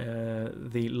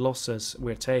the losses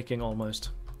we're taking almost,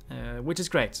 which is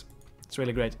great. It's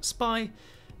really great. Spy,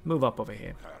 move up over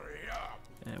here.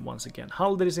 Once again,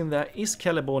 Haldir is in there. Is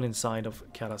Celeborn inside of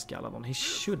Caras Galadon? He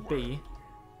should be.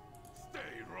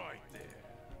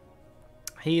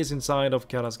 He is inside of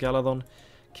Caras Galadon.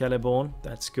 Celeborn,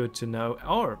 that's good to know.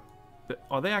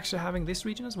 Are they actually having this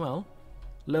region as well?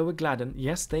 Lower Gladden,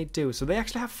 yes they do. So they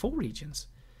actually have 4 regions.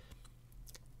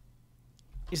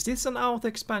 Is this an out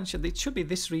expansion? It should be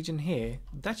this region here.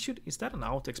 Is that an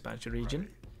out expansion region?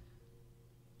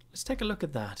 Let's take a look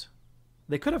at that.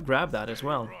 They could have grabbed that as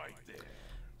well.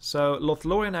 So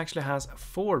Lothlórien actually has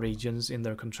 4 regions in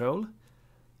their control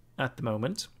at the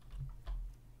moment.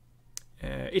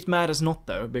 It matters not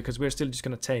though, because we're still just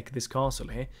going to take this castle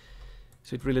here.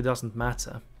 So it really doesn't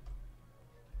matter.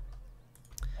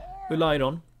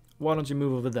 Ulairon, why don't you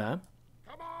move over there?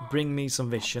 Bring me some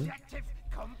vision.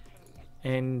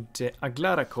 And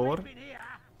Aglarakor,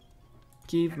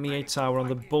 give me a tower on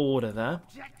the border there.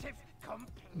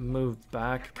 Move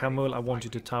back. Khamûl, I want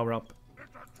you to tower up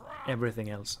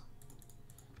everything else.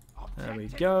 There we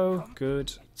go.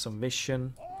 Good. Some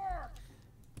vision.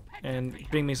 And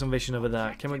bring me some vision over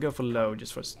there. Can we go for low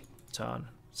just for a turn?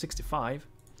 65.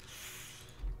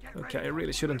 Okay, I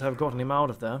really shouldn't have gotten him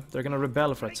out of there. They're gonna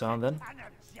rebel for a turn then.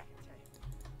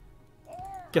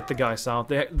 Get the guys out.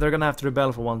 They're gonna have to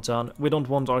rebel for 1 turn. We don't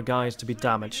want our guys to be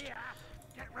damaged.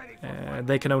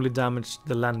 They can only damage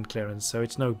the land clearance, so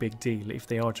it's no big deal if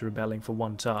they are to rebelling for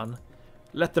 1 turn.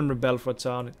 Let them rebel for a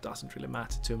turn. It doesn't really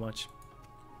matter too much.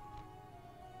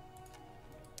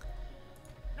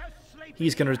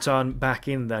 He's going to return back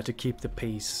in there to keep the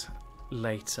peace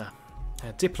later.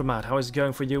 Diplomat, how is it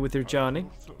going for you with your journey?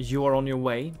 You are on your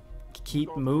way.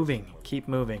 Keep moving. Keep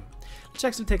moving. Let's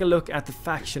actually take a look at the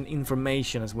faction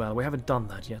information as well. We haven't done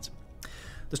that yet.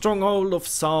 The stronghold of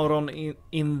Sauron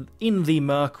in the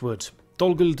Mirkwood.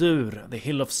 Dol Guldur, the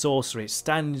Hill of Sorcery,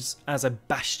 stands as a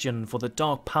bastion for the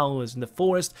dark powers in the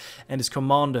forest and is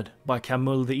commanded by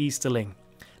Khamûl the Easterling,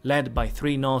 led by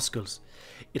 3 Nazguls.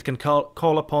 It can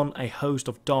call upon a host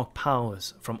of dark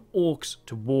powers, from orcs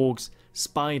to wargs,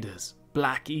 spiders,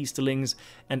 black easterlings,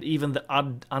 and even the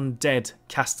undead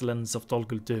castellans of Dol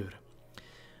Guldur.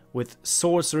 With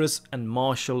sorcerers and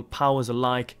martial powers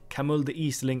alike, Khamûl the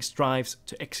Easterling strives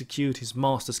to execute his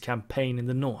master's campaign in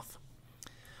the north.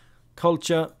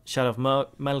 Culture, Shadow of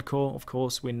Melkor, of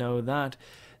course, we know that.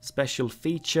 Special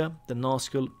feature, the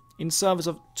Nazgul. In service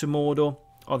to Mordor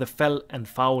are the Fell and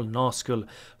Foul Nazgul,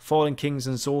 fallen kings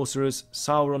and sorcerers.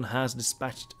 Sauron has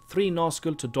dispatched 3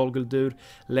 Nazgul to Dol Guldur,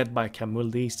 led by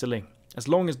Khamûl the Easterling. As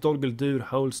long as Dol Guldur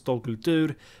holds Dol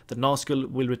Guldur, the Nazgul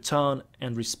will return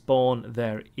and respawn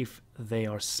there if they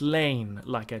are slain,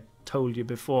 like I told you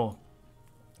before.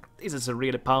 This is a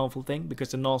really powerful thing, because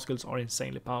the Nazguls are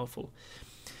insanely powerful.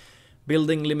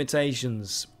 Building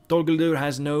limitations. Dol Guldur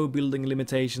has no building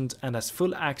limitations and has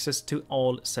full access to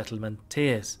all settlement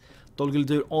tiers. Dol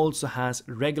Guldur also has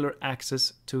regular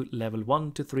access to level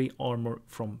 1 to 3 armor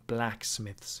from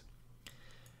blacksmiths.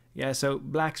 Yeah, so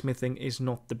blacksmithing is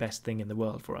not the best thing in the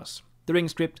world for us. The ring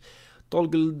script. Dol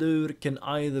Guldur can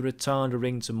either return the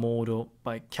ring to Mordor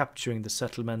by capturing the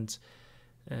settlement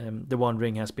the One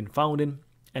Ring has been found in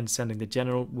and sending the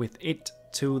general with it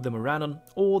to the Morannon,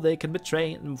 or they can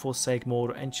betray and forsake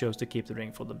Mordor and choose to keep the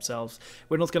ring for themselves.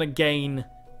 We're not going to gain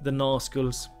the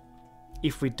Nazguls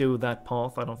if we do that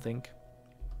path, I don't think.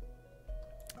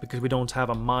 Because we don't have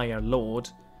a Maiar Lord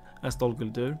as Dol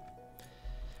Guldur.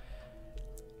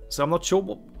 So I'm not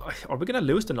sure, are we going to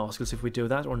lose the Nazguls if we do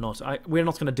that or not? We're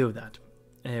not going to do that.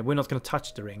 We're not going to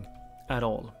touch the ring at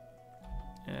all.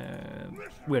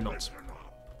 We're not.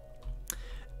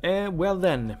 Well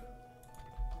then.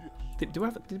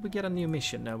 Did we get a new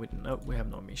mission? No, we have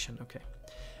no mission.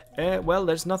 Okay. Well,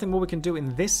 there's nothing more we can do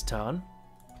in this turn.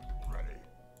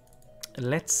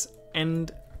 Let's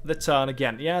end the turn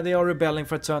again. Yeah, they are rebelling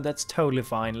for a turn. That's totally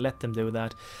fine. Let them do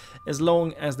that. As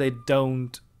long as they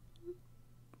don't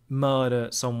murder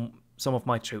some of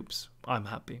my troops, I'm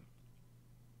happy.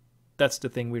 That's the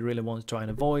thing we really want to try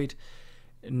and avoid.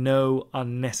 No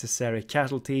unnecessary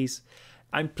casualties.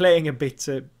 I'm playing a bit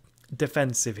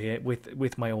defensive here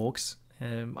with my orcs.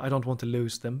 I don't want to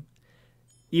lose them.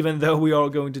 Even though we are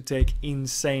going to take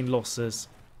insane losses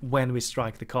when we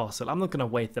strike the castle. I'm not going to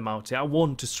wait them out here. I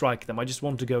want to strike them. I just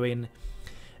want to go in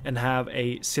and have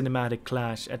a cinematic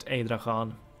clash at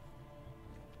Adrian.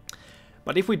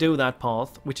 But if we do that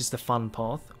path, which is the fun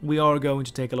path, we are going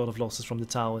to take a lot of losses from the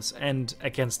towers and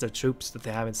against their troops that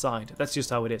they have inside. That's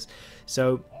just how it is.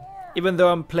 So, even though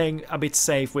I'm playing a bit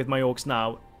safe with my orcs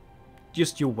now,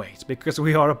 just you wait, because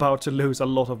we are about to lose a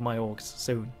lot of my orcs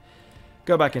soon.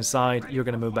 Go back inside, you're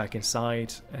going to move back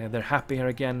inside. They're happy here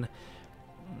again.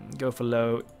 Go for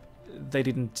low. They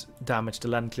didn't damage the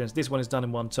land clearance. This one is done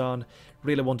in one turn.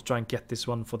 Really want to try and get this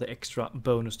one for the extra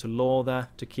bonus to law there,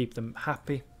 to keep them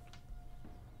happy.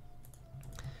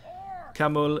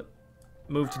 Khamûl,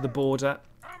 move to the border.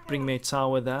 Bring me a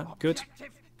tower there. Good.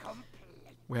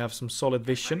 We have some solid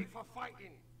vision.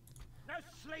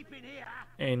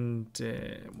 And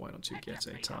why don't you get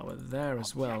a tower there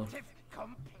as well?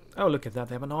 Oh, look at that.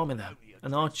 They have an army there.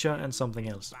 An archer and something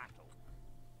else.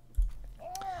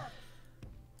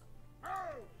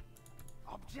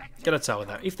 Get a tower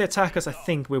there. If they attack us, I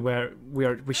think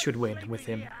we should win with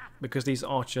him, because these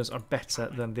archers are better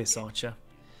than this archer.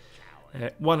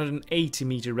 180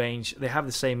 meter range. They have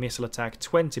the same missile attack.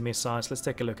 20 missiles. Let's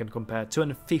take a look and compare.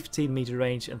 215 meter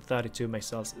range and 32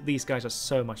 missiles. These guys are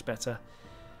so much better.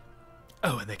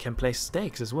 Oh, and they can place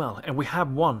stakes as well. And we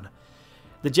have one.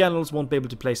 The generals won't be able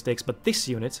to place stakes, but this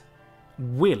unit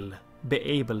will be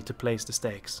able to place the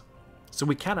stakes. So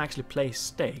we can actually place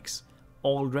stakes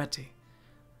already.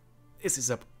 This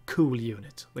is a cool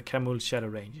unit, the Khamûl Shadow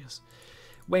Rangers.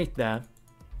 Wait there.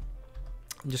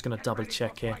 I'm just going to double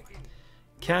check here.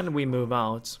 Can we move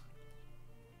out?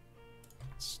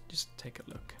 Let's just take a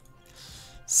look.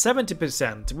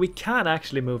 70%. We can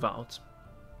actually move out.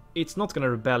 It's not going to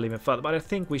rebel even further, but I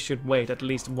think we should wait at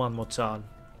least one more turn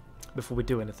before we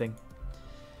do anything.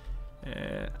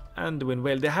 Anduin,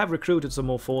 well, they have recruited some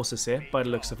more forces here, by the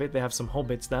looks of it. They have some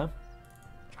hobbits there.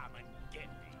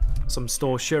 Some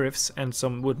store sheriffs and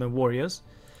some woodman warriors.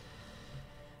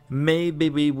 Maybe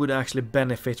we would actually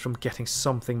benefit from getting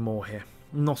something more here.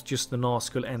 Not just the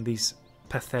Nazgul and these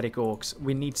pathetic orcs.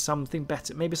 We need something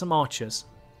better. Maybe some archers.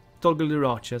 Dol Guldur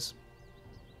archers.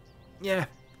 Yeah.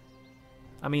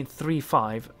 I mean,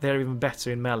 3-5. They're even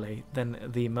better in melee than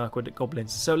the MIRKWOOD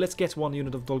goblins. So let's get one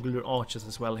unit of Dol Guldur archers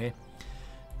as well here,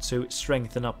 to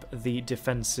strengthen up the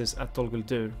defenses at Dol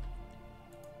Guldur.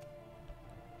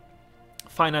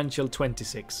 Financial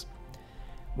 26.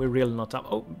 We're really not up.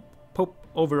 Oh,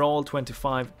 overall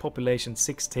 25. Population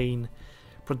 16.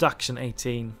 Production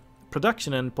 18.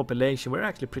 Production and population we're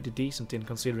actually pretty decent in,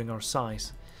 considering our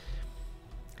size.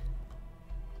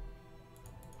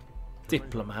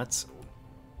 Diplomats.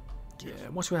 Yeah,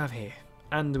 what do we have here?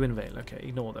 Anduin Vale. Okay,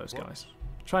 ignore those guys.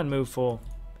 Try and move for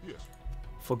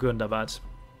Gundabad.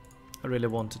 I really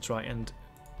want to try and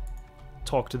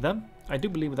talk to them. I do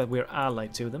believe that we're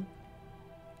allied to them.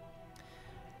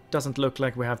 Doesn't look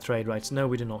like we have trade rights. No,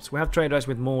 we do not. We have trade rights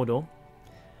with Mordor.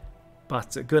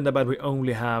 But Gundabad, we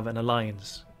only have an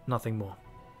alliance. Nothing more.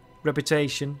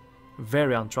 Reputation.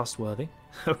 Very untrustworthy.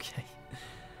 Okay.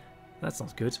 That's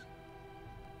not good.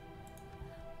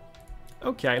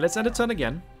 Okay, let's end a turn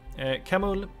again.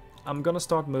 Khamûl, I'm gonna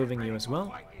start moving you as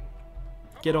well.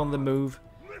 Get on the move.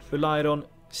 Ulairon,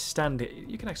 stand here.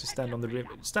 You can actually stand on the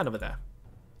river. Stand over there.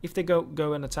 If they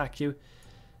go and attack you,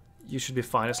 you should be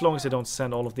fine, as long as they don't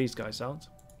send all of these guys out.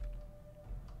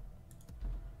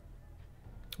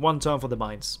 One turn for the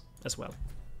mines as well.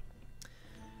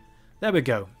 There we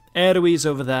go. Erebor is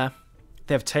over there.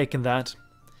 They've taken that.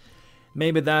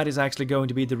 Maybe that is actually going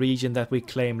to be the region that we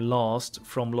claim last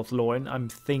from Lothlórien. I'm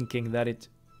thinking that it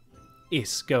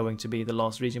is going to be the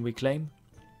last region we claim.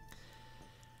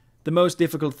 The most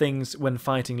difficult things when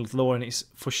fighting Lothlórien is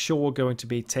for sure going to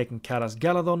be taking Caras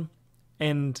Galadon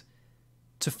and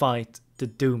to fight the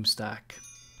Doomstack.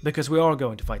 Because we are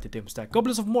going to fight the Doomstack.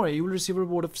 Goblins of Moria, you will receive a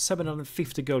reward of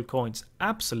 750 gold coins.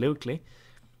 Absolutely.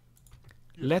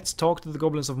 Let's talk to the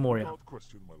Goblins of Moria.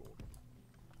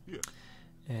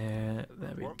 There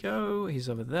we go. He's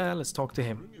over there. Let's talk to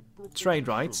him. Trade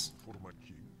rights.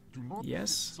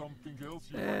 Yes.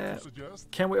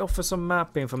 Can we offer some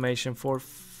map information for...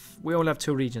 we only have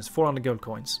 2 regions. 400 gold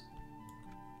coins.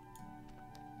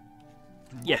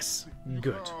 Yes.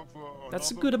 Good.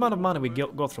 That's a good amount of money we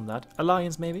got from that.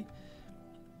 Alliance, maybe?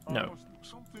 No.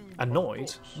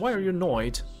 Annoyed? Why are you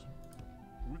annoyed?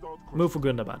 Move for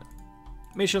Gundabad.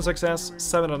 Mission success,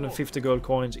 750 gold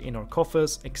coins in our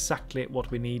coffers, exactly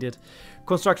what we needed.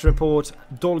 Construction report,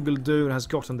 Dol Guldur has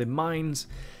gotten the mines.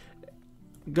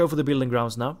 Go for the building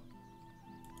grounds now.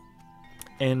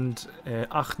 And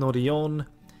Lothlórien,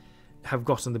 have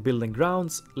gotten the building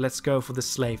grounds. Let's go for the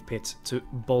slave pit to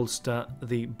bolster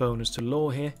the bonus to law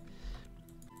here.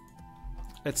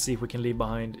 Let's see if we can leave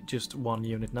behind just one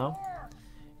unit now.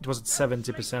 It was at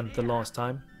 70% the last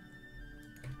time.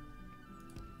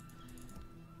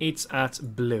 It's at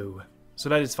blue, so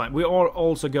that is fine. We are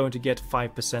also going to get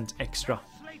 5% extra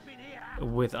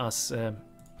with us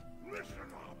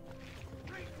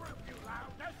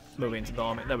moving into the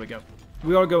army. There we go.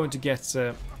 We are going to get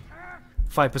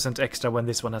 5% extra when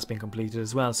this one has been completed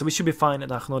as well, so we should be fine at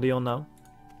Achnodion now.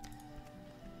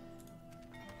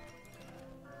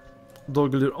 Dol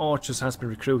Guldur archers has been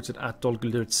recruited at Dol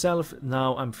Guldur itself.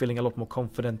 Now I'm feeling a lot more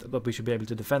confident that we should be able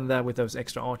to defend there with those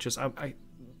extra archers.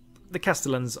 The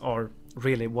Castellans are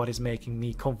really what is making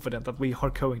me confident that we are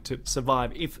going to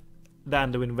survive if the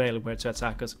Anduin Vale were to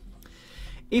attack us.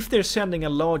 If they're sending a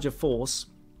larger force,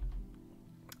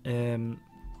 then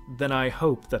I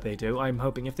hope that they do. I'm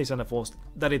hoping if they send a force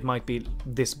that it might be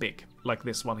this big, like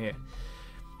this one here.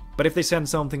 But if they send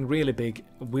something really big,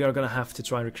 we are going to have to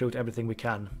try and recruit everything we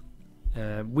can.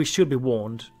 We should be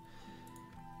warned.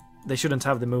 They shouldn't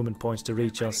have the movement points to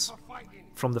reach us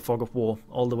from the Fog of War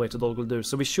all the way to Dol Guldur.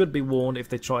 So we should be warned if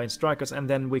they try and strike us, and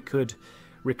then we could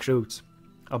recruit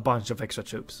a bunch of extra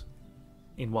troops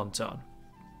in one turn.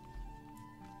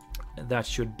 That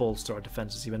should bolster our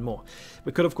defenses even more.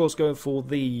 We could of course go for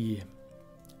the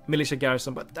militia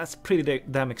garrison, but that's pretty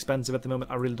damn expensive at the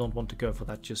moment. I really don't want to go for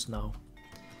that just now.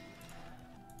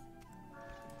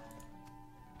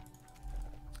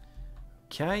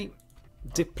 Okay,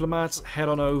 diplomats, head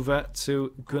on over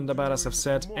to Gundabad as I've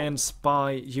said, and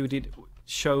spy, you did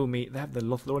show me, they have the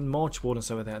Lothlórien March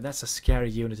Wardens over there. That's a scary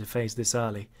unit to face this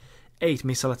early. 8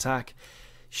 missile attack.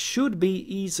 Should be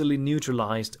easily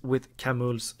neutralized with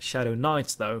Khamûl's Shadow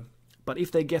Knights though, but if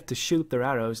they get to shoot their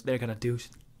arrows, they're gonna do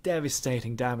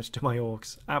devastating damage to my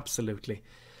orcs, absolutely.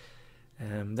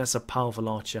 That's a powerful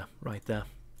archer right there.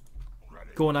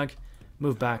 Gornag,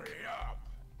 move back.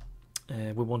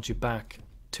 We want you back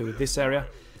to this area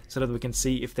so that we can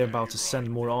see if they're about to send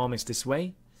more armies this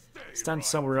way. Stand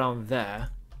somewhere around there.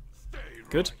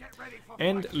 Good.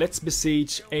 And let's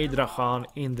besiege Adrian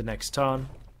in the next turn.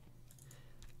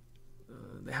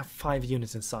 They have 5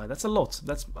 units inside. That's a lot.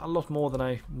 That's a lot more than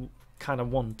I kind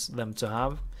of want them to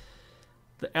have.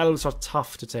 The elves are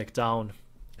tough to take down,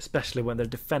 especially when they're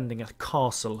defending a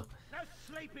castle.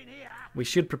 We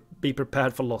should be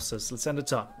prepared for losses. Let's end the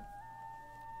turn.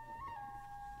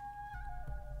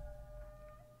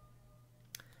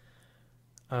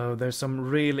 Oh, there's some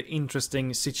really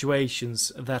interesting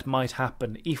situations that might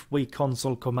happen if we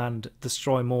console command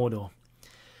destroy Mordor.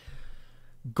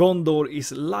 Gondor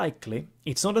is likely,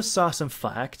 it's not a certain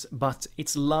fact, but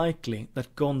it's likely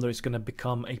that Gondor is going to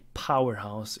become a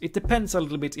powerhouse. It depends a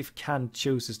little bit if Khan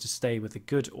chooses to stay with the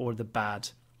good or the bad.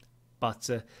 But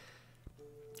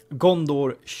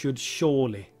Gondor should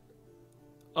surely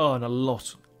earn a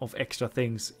lot of extra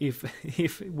things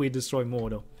if we destroy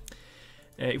Mordor.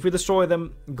 If we destroy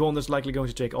them, Gondor's likely going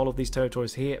to take all of these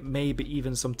territories here, maybe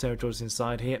even some territories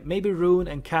inside here. Maybe Rune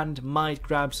and Kand might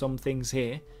grab some things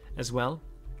here as well.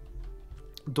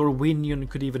 Dorwinion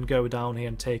could even go down here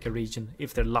and take a region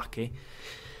if they're lucky.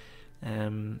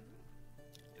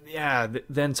 Yeah,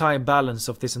 the entire balance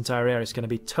of this entire area is going to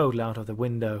be totally out of the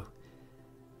window.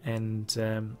 And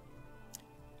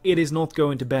it is not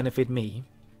going to benefit me.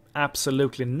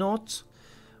 Absolutely not.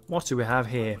 What do we have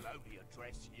here?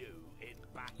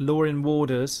 Lothlórien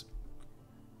Warders.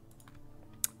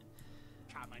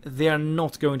 They are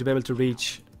not going to be able to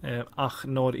reach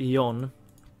Achnodion.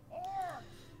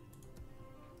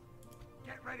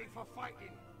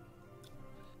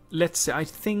 Let's see, I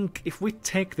think if we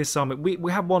take this army,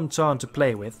 we have one turn to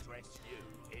play with.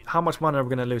 How much money are we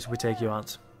going to lose if we take you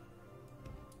out?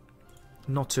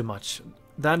 Not too much.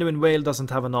 The Anduin Vale doesn't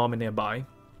have an army nearby.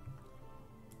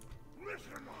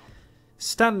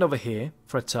 Stand over here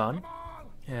for a turn.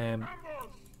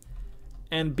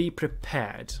 And be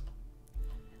prepared.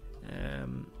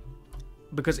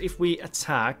 Because if we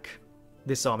attack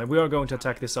this army, we are going to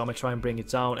attack this army, try and bring it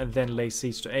down, and then lay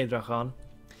siege to Adrian.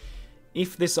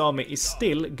 If this army is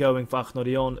still going for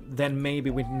Achnodion, then maybe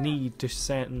we need to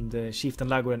send Chieftain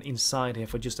Lagoren inside here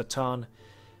for just a turn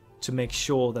to make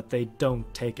sure that they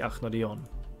don't take Achnodion.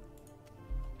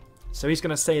 So he's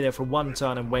going to stay there for one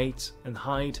turn and wait and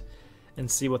hide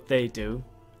and see what they do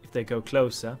if they go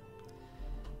closer.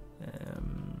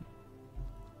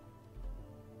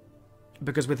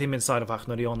 Because with him inside of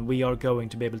Achnodion, we are going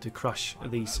to be able to crush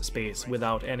these spears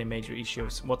without any major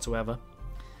issues whatsoever.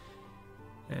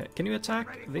 Can you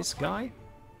attack this guy?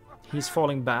 He's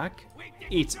falling back.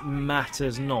 It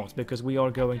matters not, because we are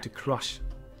going to crush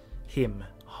him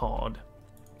hard.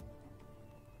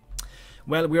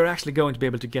 Well, we are actually going to be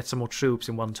able to get some more troops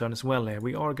in one turn as well here.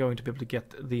 We are going to be able to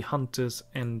get the hunters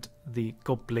and the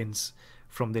goblins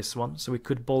from this one. So we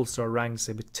could bolster our ranks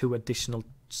here with 2 additional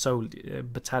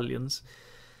battalions.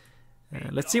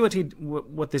 Let's see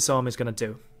what this army is going to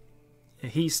do.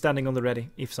 He's standing on the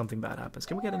ready if something bad happens.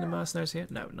 Can we get any mercenaries here?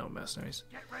 No, no mercenaries.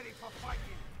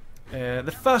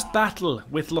 The first battle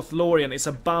with Lothlórien is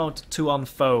about to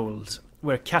unfold.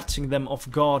 We're catching them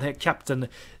off guard here. Captain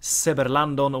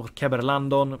Seberlandon or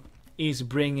Keberlandon is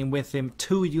bringing with him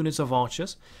 2 units of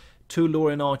archers, 2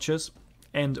 Lórien archers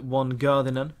and 1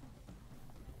 Gurdinen.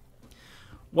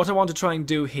 What I want to try and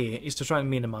do here is to try and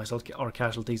minimize our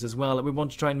casualties as well. We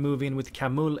want to try and move in with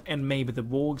Khamûl and maybe the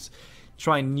Wargs,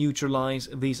 try and neutralize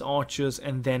these archers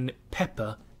and then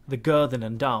pepper the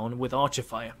Gurdinen down with archer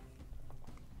fire.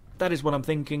 That is what I'm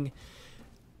thinking.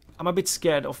 I'm a bit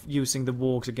scared of using the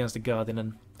Wargs against the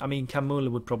Gurdinen. I mean,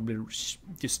 Khamûl would probably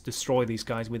just destroy these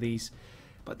guys with ease.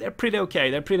 But they're pretty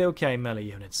okay. They're pretty okay melee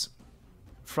units.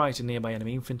 Frighten nearby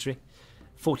enemy infantry.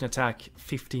 14 attack,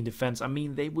 15 defense. I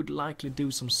mean, they would likely do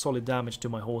some solid damage to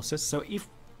my horses. So if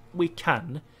we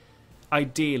can,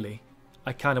 ideally,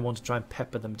 I kind of want to try and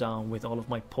pepper them down with all of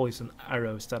my poison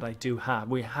arrows that I do have.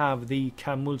 We have the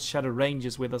Khamûl Shadow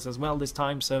Rangers with us as well this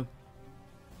time, so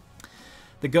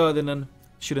the Gurdinen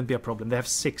shouldn't be a problem. They have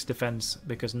 6 defense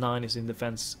because 9 is in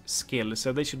defense skill,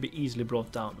 so they should be easily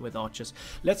brought down with archers.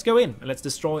 Let's go in and let's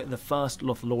destroy the first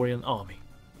Lothlórien army.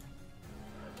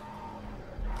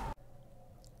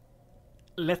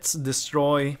 Let's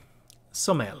destroy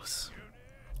some elves.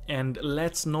 And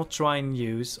let's not try and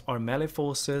use our melee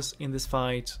forces in this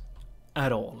fight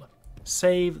at all.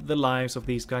 Save the lives of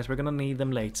these guys, we're gonna need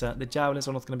them later. The javelins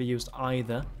are not gonna be used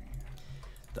either.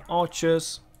 The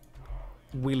archers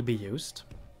will be used.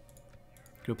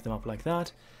 Group them up like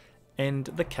that. And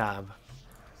the cav.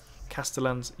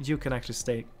 Castellans, you can actually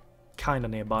stay kinda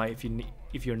nearby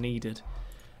if you're needed.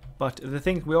 But the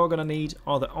things we are gonna need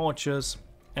are the archers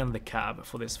and the cav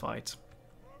for this fight.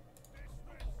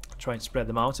 Try and spread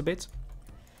them out a bit.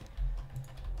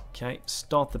 Okay,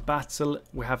 start the battle.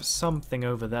 We have something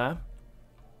over there.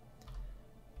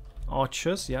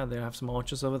 Archers, yeah, they have some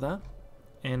archers over there.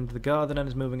 And the Gurdinen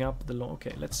is moving up.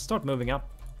 Okay, let's start moving up.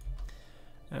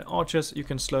 Archers, you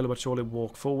can slowly but surely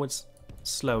walk forwards.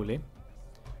 Slowly.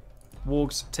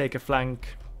 Wargs, take a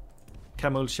flank.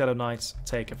 Khamûl Shadow Knights,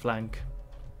 take a flank.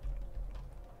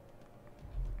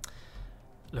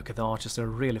 Look at the archers, they're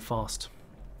really fast.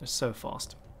 They're so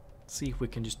fast. Let's see if we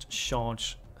can just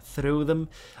charge through them.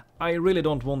 I really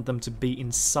don't want them to be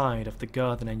inside of the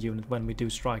Gurdinen unit when we do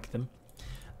strike them.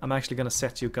 I'm actually going to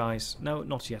set you guys... No,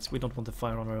 not yet. We don't want to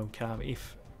fire on our own cav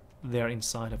if they're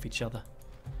inside of each other.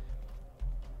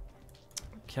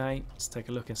 Okay, let's take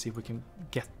a look and see if we can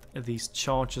get these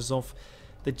charges off.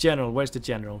 The general, where's the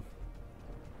general?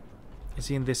 Is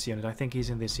he in this unit? I think he's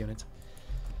in this unit.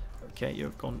 Okay,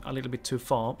 you've gone a little bit too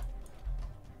far.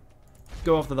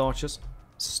 Go after the archers.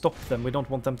 Stop them. We don't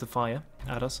want them to fire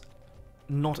at us.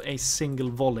 Not a single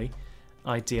volley,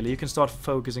 ideally. You can start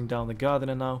focusing down the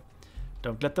Gurdinen now.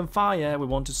 Don't let them fire. We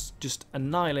want to just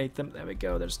annihilate them. There we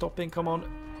go. They're stopping. Come on.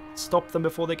 Stop them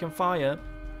before they can fire.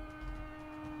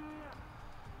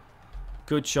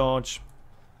 Good charge.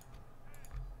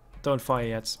 Don't fire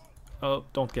yet. Oh,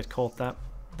 don't get caught there.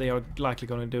 They are likely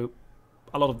going to do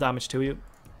a lot of damage to you.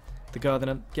 The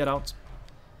Gurdinen, get out.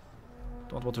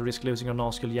 Don't want to risk losing our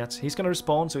Nazgul yet. He's going to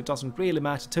respawn, so it doesn't really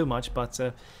matter too much, but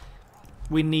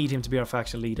we need him to be our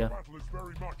faction leader. Battle is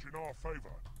very much in our favor.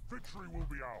 Victory will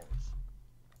be ours.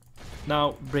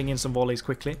 Now, bring in some volleys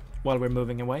quickly while we're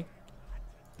moving away.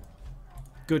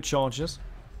 Good charges.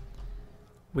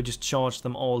 We just charged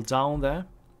them all down there.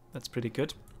 That's pretty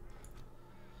good.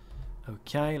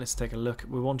 Okay, let's take a look.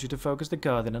 We want you to focus the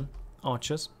Gurdinen.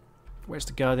 Archers. Where's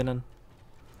the Gurdinen?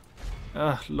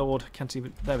 Lord, can't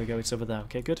even... There we go, it's over there.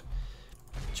 Okay, good.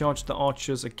 Charge the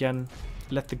archers again.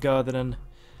 Let the Gurdinen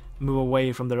move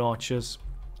away from their archers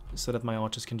so that my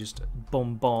archers can just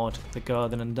bombard the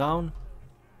Gurdinen down.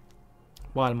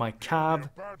 While my cav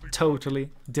totally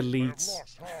deletes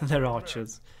their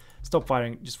archers. Stop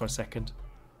firing just for a second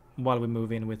while we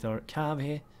move in with our cav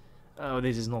here. Oh,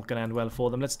 this is not going to end well for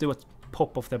them. Let's do a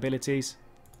pop of the abilities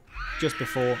just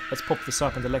before. Let's pop the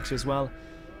Serpent Elixir as well.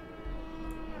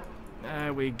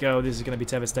 There we go. This is going to be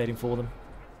devastating for them.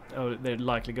 Oh, they're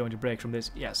likely going to break from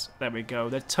this. Yes, there we go.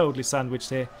 They're totally sandwiched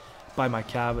here by my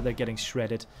cav. They're getting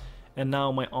shredded. And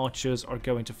now my archers are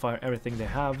going to fire everything they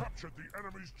have.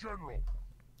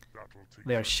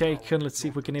 They are shaken. Let's see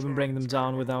if we can even bring them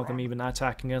down without them even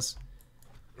attacking us.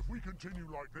 If we continue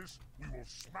like this, we will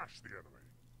smash the enemy.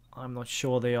 I'm not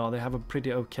sure they are. They have a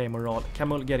pretty okay morale.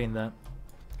 Khamûl, get in there.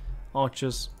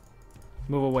 Archers,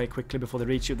 move away quickly before they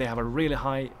reach you. They have a really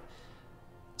high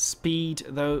speed,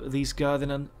 though, these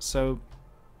Gardinen, so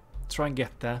try and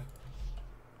get there.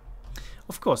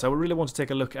 Of course, I would really want to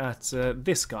take a look at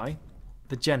this guy,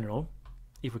 the general,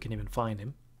 if we can even find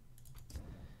him.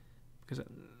 Because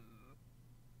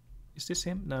is this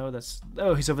him? No, that's...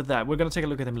 Oh, he's over there. We're going to take a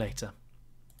look at him later.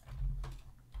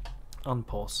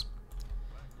 Unpause.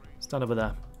 Stand over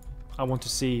there. I want to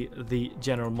see the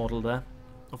general model there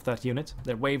of that unit.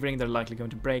 They're wavering. They're likely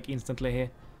going to break instantly here.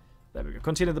 There we go.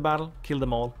 Continue the battle. Kill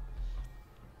them all.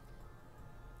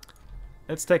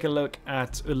 Let's take a look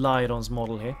at Ulairon's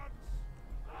model here.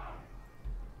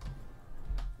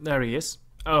 There he is.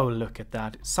 Oh, look at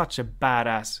that. Such a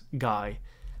badass guy.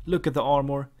 Look at the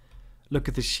armor. Look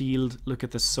at the shield. Look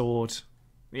at the sword.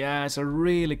 Yeah, it's a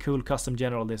really cool custom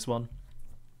general, this one.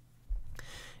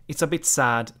 It's a bit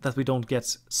sad that we don't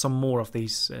get some more of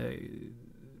these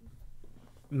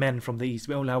men from the east.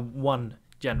 We only have one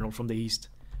general from the east.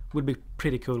 Would be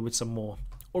pretty cool with some more.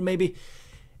 Or maybe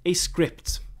a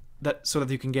script that so that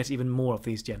you can get even more of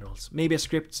these generals. Maybe a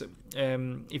script,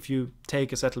 if you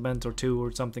take a settlement or two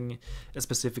or something, a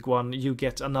specific one, you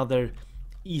get another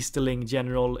easterling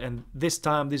general, and this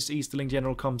time this easterling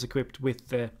general comes equipped with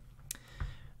the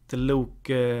Luke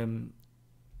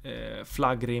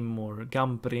Flagrim or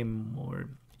Gamprim or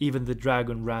even the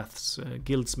Dragon Wrath's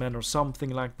Guildsmen or something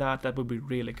like that. That would be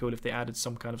really cool if they added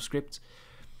some kind of script.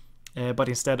 But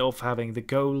instead of having the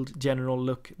gold general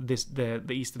look, the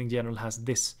easterling general has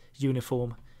this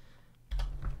uniform.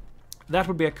 That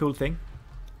would be a cool thing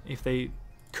if they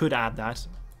could add that.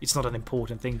 It's not an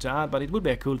important thing to add, but it would be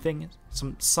a cool thing.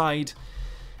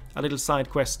 A little side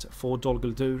quest for Dol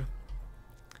Guldur.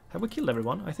 Have we killed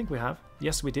everyone? I think we have.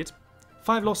 Yes, we did.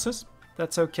 5 losses.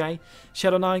 That's okay.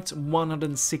 Shadow Knight,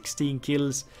 116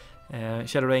 kills.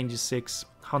 Shadow Rangers 6.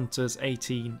 Hunters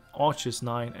 18. Archers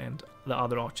 9. And the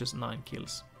other archers 9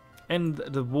 kills. And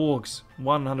the Wargs,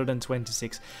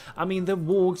 126. I mean, the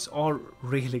Wargs are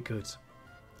really good.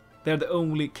 They're the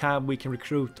only cab we can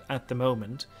recruit at the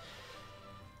moment.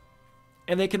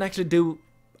 And they can actually do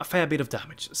a fair bit of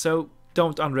damage. So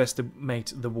don't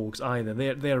underestimate the Wargs either.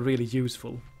 They're really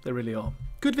useful. They really are.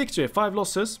 Good victory. 5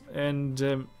 losses.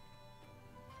 And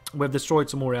we've destroyed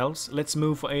some more elves. Let's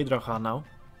move for Adrian now.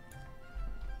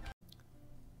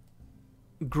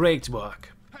 Great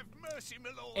work.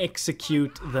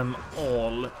 Execute them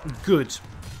all. Good.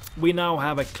 We now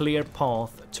have a clear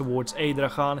path towards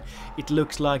Adrian. It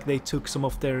looks like they took some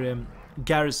of their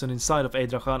garrison inside of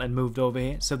Adrian and moved over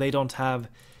here, so they don't have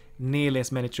nearly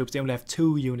as many troops. They only have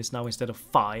 2 units now instead of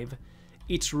 5.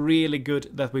 It's really good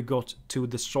that we got to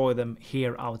destroy them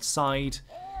here outside.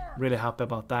 Really happy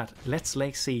about that. Let's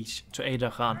lay siege to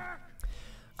Adrian.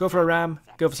 Go for a ram,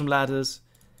 go for some ladders,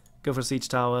 go for a siege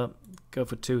tower, go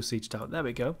for 2 siege towers. There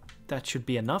we go. That should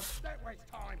be enough.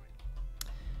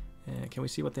 Can we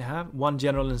see what they have? 1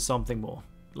 general and something more.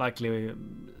 Likely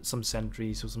some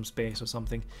sentries or some space or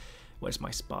something. Where's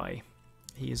my spy?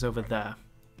 He is over there.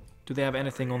 Do they have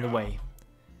anything on the way?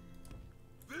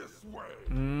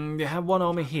 They have 1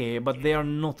 army here, but they are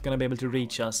not going to be able to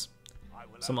reach us.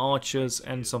 Some archers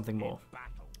and something more.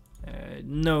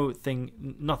 Nothing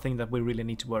that we really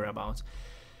need to worry about.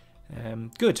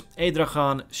 Good.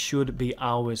 Adrian should be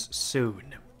ours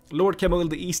soon. Lord Khamûl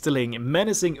the Easterling,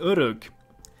 menacing Uruk.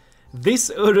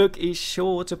 This Uruk is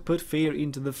sure to put fear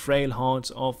into the frail hearts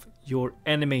of your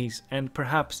enemies, and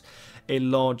perhaps a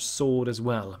large sword as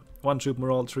well. 1 troop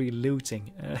morale, 3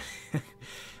 looting.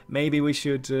 Maybe we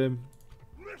should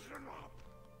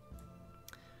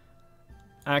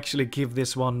actually give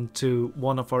this one to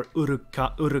one of our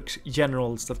Uruk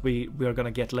generals that we are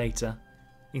gonna get later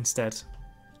instead.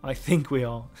 I think we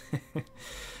are.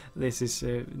 This is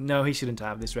no, he shouldn't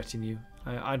have this retinue.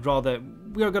 I'd rather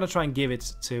we are gonna try and give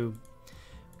it to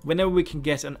whenever we can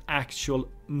get an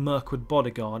actual MIRKWOOD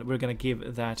bodyguard. We're gonna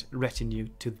give that retinue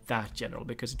to that general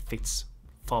because it fits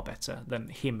far better than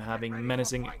him having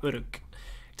menacing Uruk.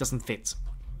 It doesn't fit.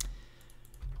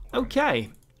 Okay,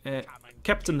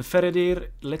 Captain Feridir,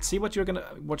 let's see what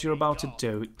you're about to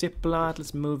do. Diplomat,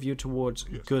 let's move you towards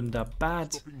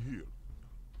Gundabad.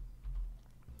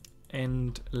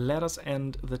 And let us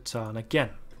end the turn again.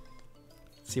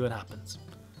 See what happens.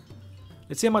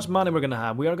 Let's see how much money we're gonna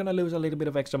have. We are gonna lose a little bit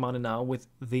of extra money now with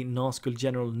the Nazgul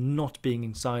general not being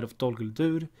inside of Dol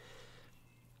Guldur.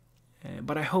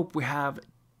 But I hope we have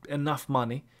enough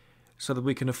money so that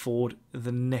we can afford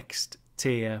the next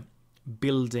tier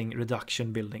building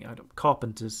reduction building out of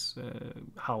Carpenter's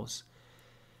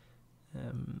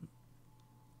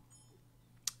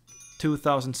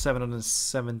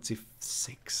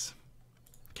 2,776.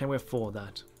 Can we afford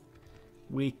that?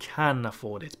 We can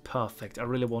afford it. Perfect. I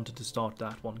really wanted to start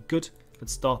that one. Good.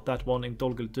 Let's start that one in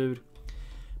Dol Guldur.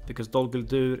 Because Dol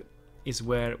Guldur is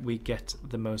where we get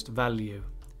the most value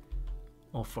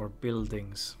of our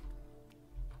buildings.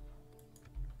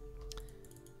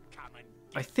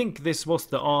 I think this was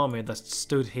the army that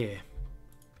stood here.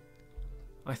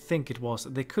 I think it was.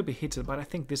 They could be hidden, but I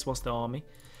think this was the army.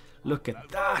 Look at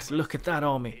that! Look at that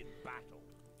army!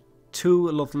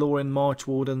 2 Lothlórien March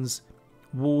Wardens,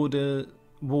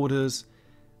 Warders,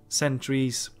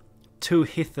 Sentries, 2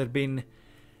 Hitherbin.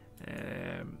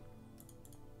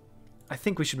 I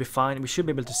think we should be fine. We should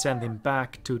be able to send him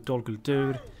back to Dol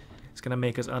Guldur. It's gonna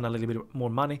make us earn a little bit more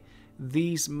money.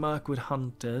 These MIRKWOOD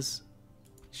hunters,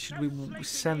 should we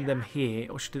send them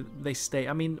here or should they stay?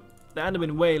 I mean, the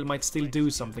Anduin Whale might still do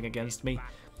something against me.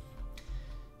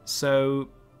 So,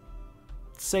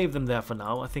 save them there for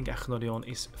now. I think Achnorion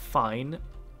is fine.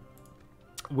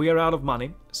 We are out of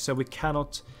money, so we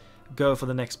cannot go for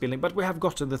the next building. But we have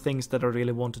gotten the things that I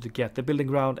really wanted to get. The building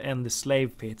ground and the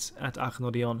slave pits at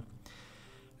Achnorion.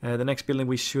 The next building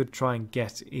we should try and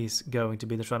get is going to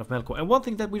be the Shrine of Melkor. And one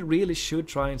thing that we really should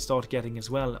try and start getting as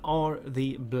well are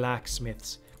the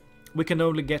blacksmiths. We can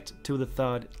only get to the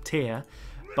 3rd tier,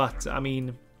 but I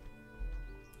mean,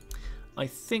 I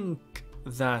think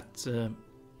that the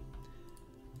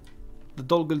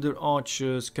Dol Guldur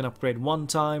archers can upgrade 1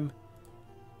 time.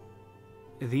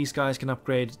 These guys can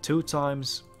upgrade 2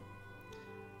 times.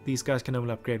 These guys can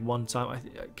only upgrade 1 time.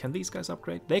 Can these guys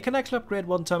upgrade? They can actually upgrade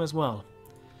 1 time as well.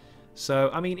 So,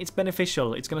 I mean, it's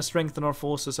beneficial. It's going to strengthen our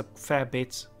forces a fair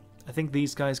bit. I think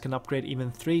these guys can upgrade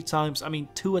even 3 times. I mean,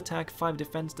 2 attack, 5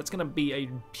 defense. That's going to be a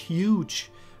huge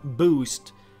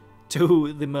boost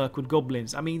to the Mirkwood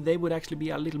goblins. I mean, they would actually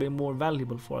be a little bit more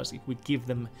valuable for us if we give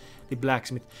them the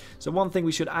blacksmith. So one thing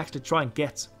we should actually try and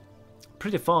get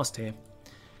pretty fast here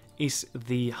is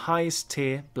the highest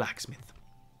tier blacksmith.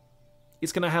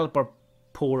 It's going to help our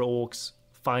poor orcs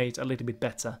fight a little bit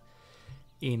better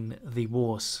in the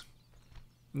wars.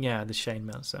 Yeah, the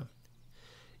chainmail. So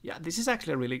yeah, this is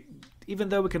actually really, even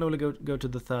though we can only go to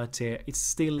the 3rd tier, it's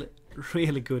still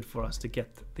really good for us to get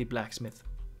the blacksmith.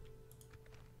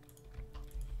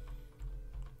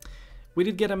 We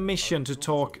did get a mission to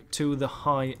talk to the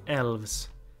High Elves.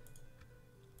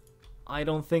 I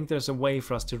don't think there's a way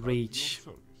for us to reach.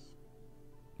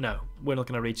 No, we're not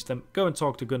going to reach them. Go and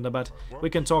talk to Gundabad. We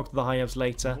can talk to the High Elves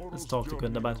later. Let's talk to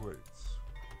Gundabad.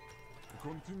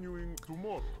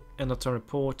 And not a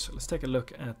report. Let's take a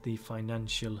look at the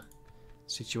financial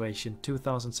situation.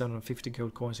 2,750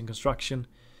 gold coins in construction.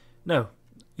 No,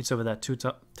 it's over there.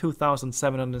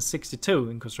 2,762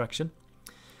 in construction.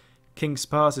 King's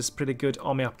Pass is pretty good.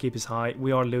 Army upkeep is high.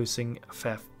 We are losing a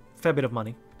fair bit of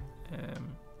money.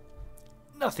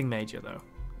 Nothing major though.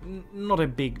 Not a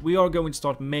big. We are going to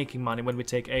start making money when we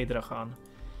take Adrian.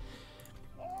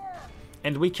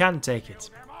 And we can take it.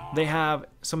 They have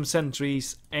some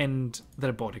sentries and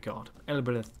their bodyguard,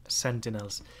 Elbereth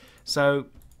Sentinels. So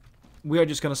we are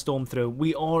just going to storm through.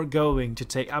 We are going to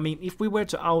take... I mean, if we were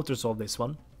to out-resolve this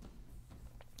one,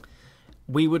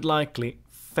 we would likely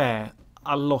fare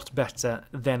a lot better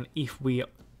than if we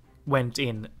went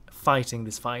in fighting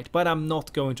this fight. But I'm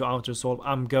not going to out-resolve.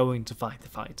 I'm going to fight the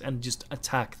fight and just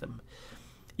attack them.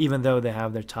 Even though they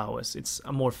have their towers. It's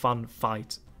a more fun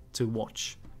fight to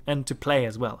watch and to play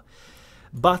as well.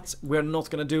 But we're not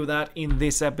going to do that in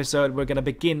this episode. We're going to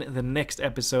begin the next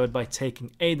episode by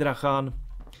taking Adrian.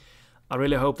 I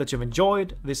really hope that you've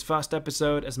enjoyed this first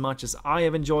episode as much as I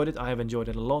have enjoyed it. I have enjoyed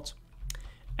it a lot.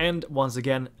 And once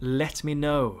again, let me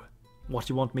know what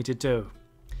you want me to do.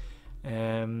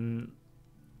 The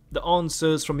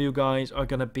answers from you guys are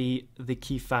going to be the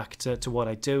key factor to what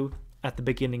I do at the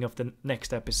beginning of the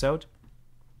next episode.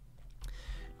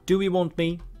 Do we want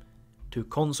me to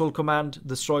console command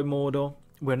destroy Mordor?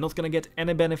 We're not going to get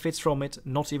any benefits from it,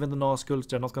 not even the Nazguls.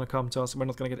 They're not going to come to us. We're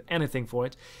not going to get anything for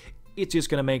it. It's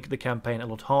just going to make the campaign a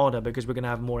lot harder because we're going to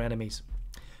have more enemies.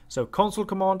 So console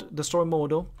command destroy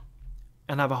Mordor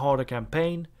and have a harder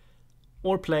campaign,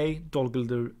 or play Dol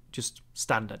Guldur just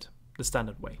standard, the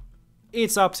standard way.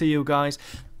 It's up to you guys.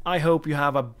 I hope you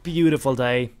have a beautiful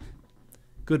day.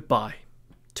 Goodbye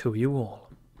to you all.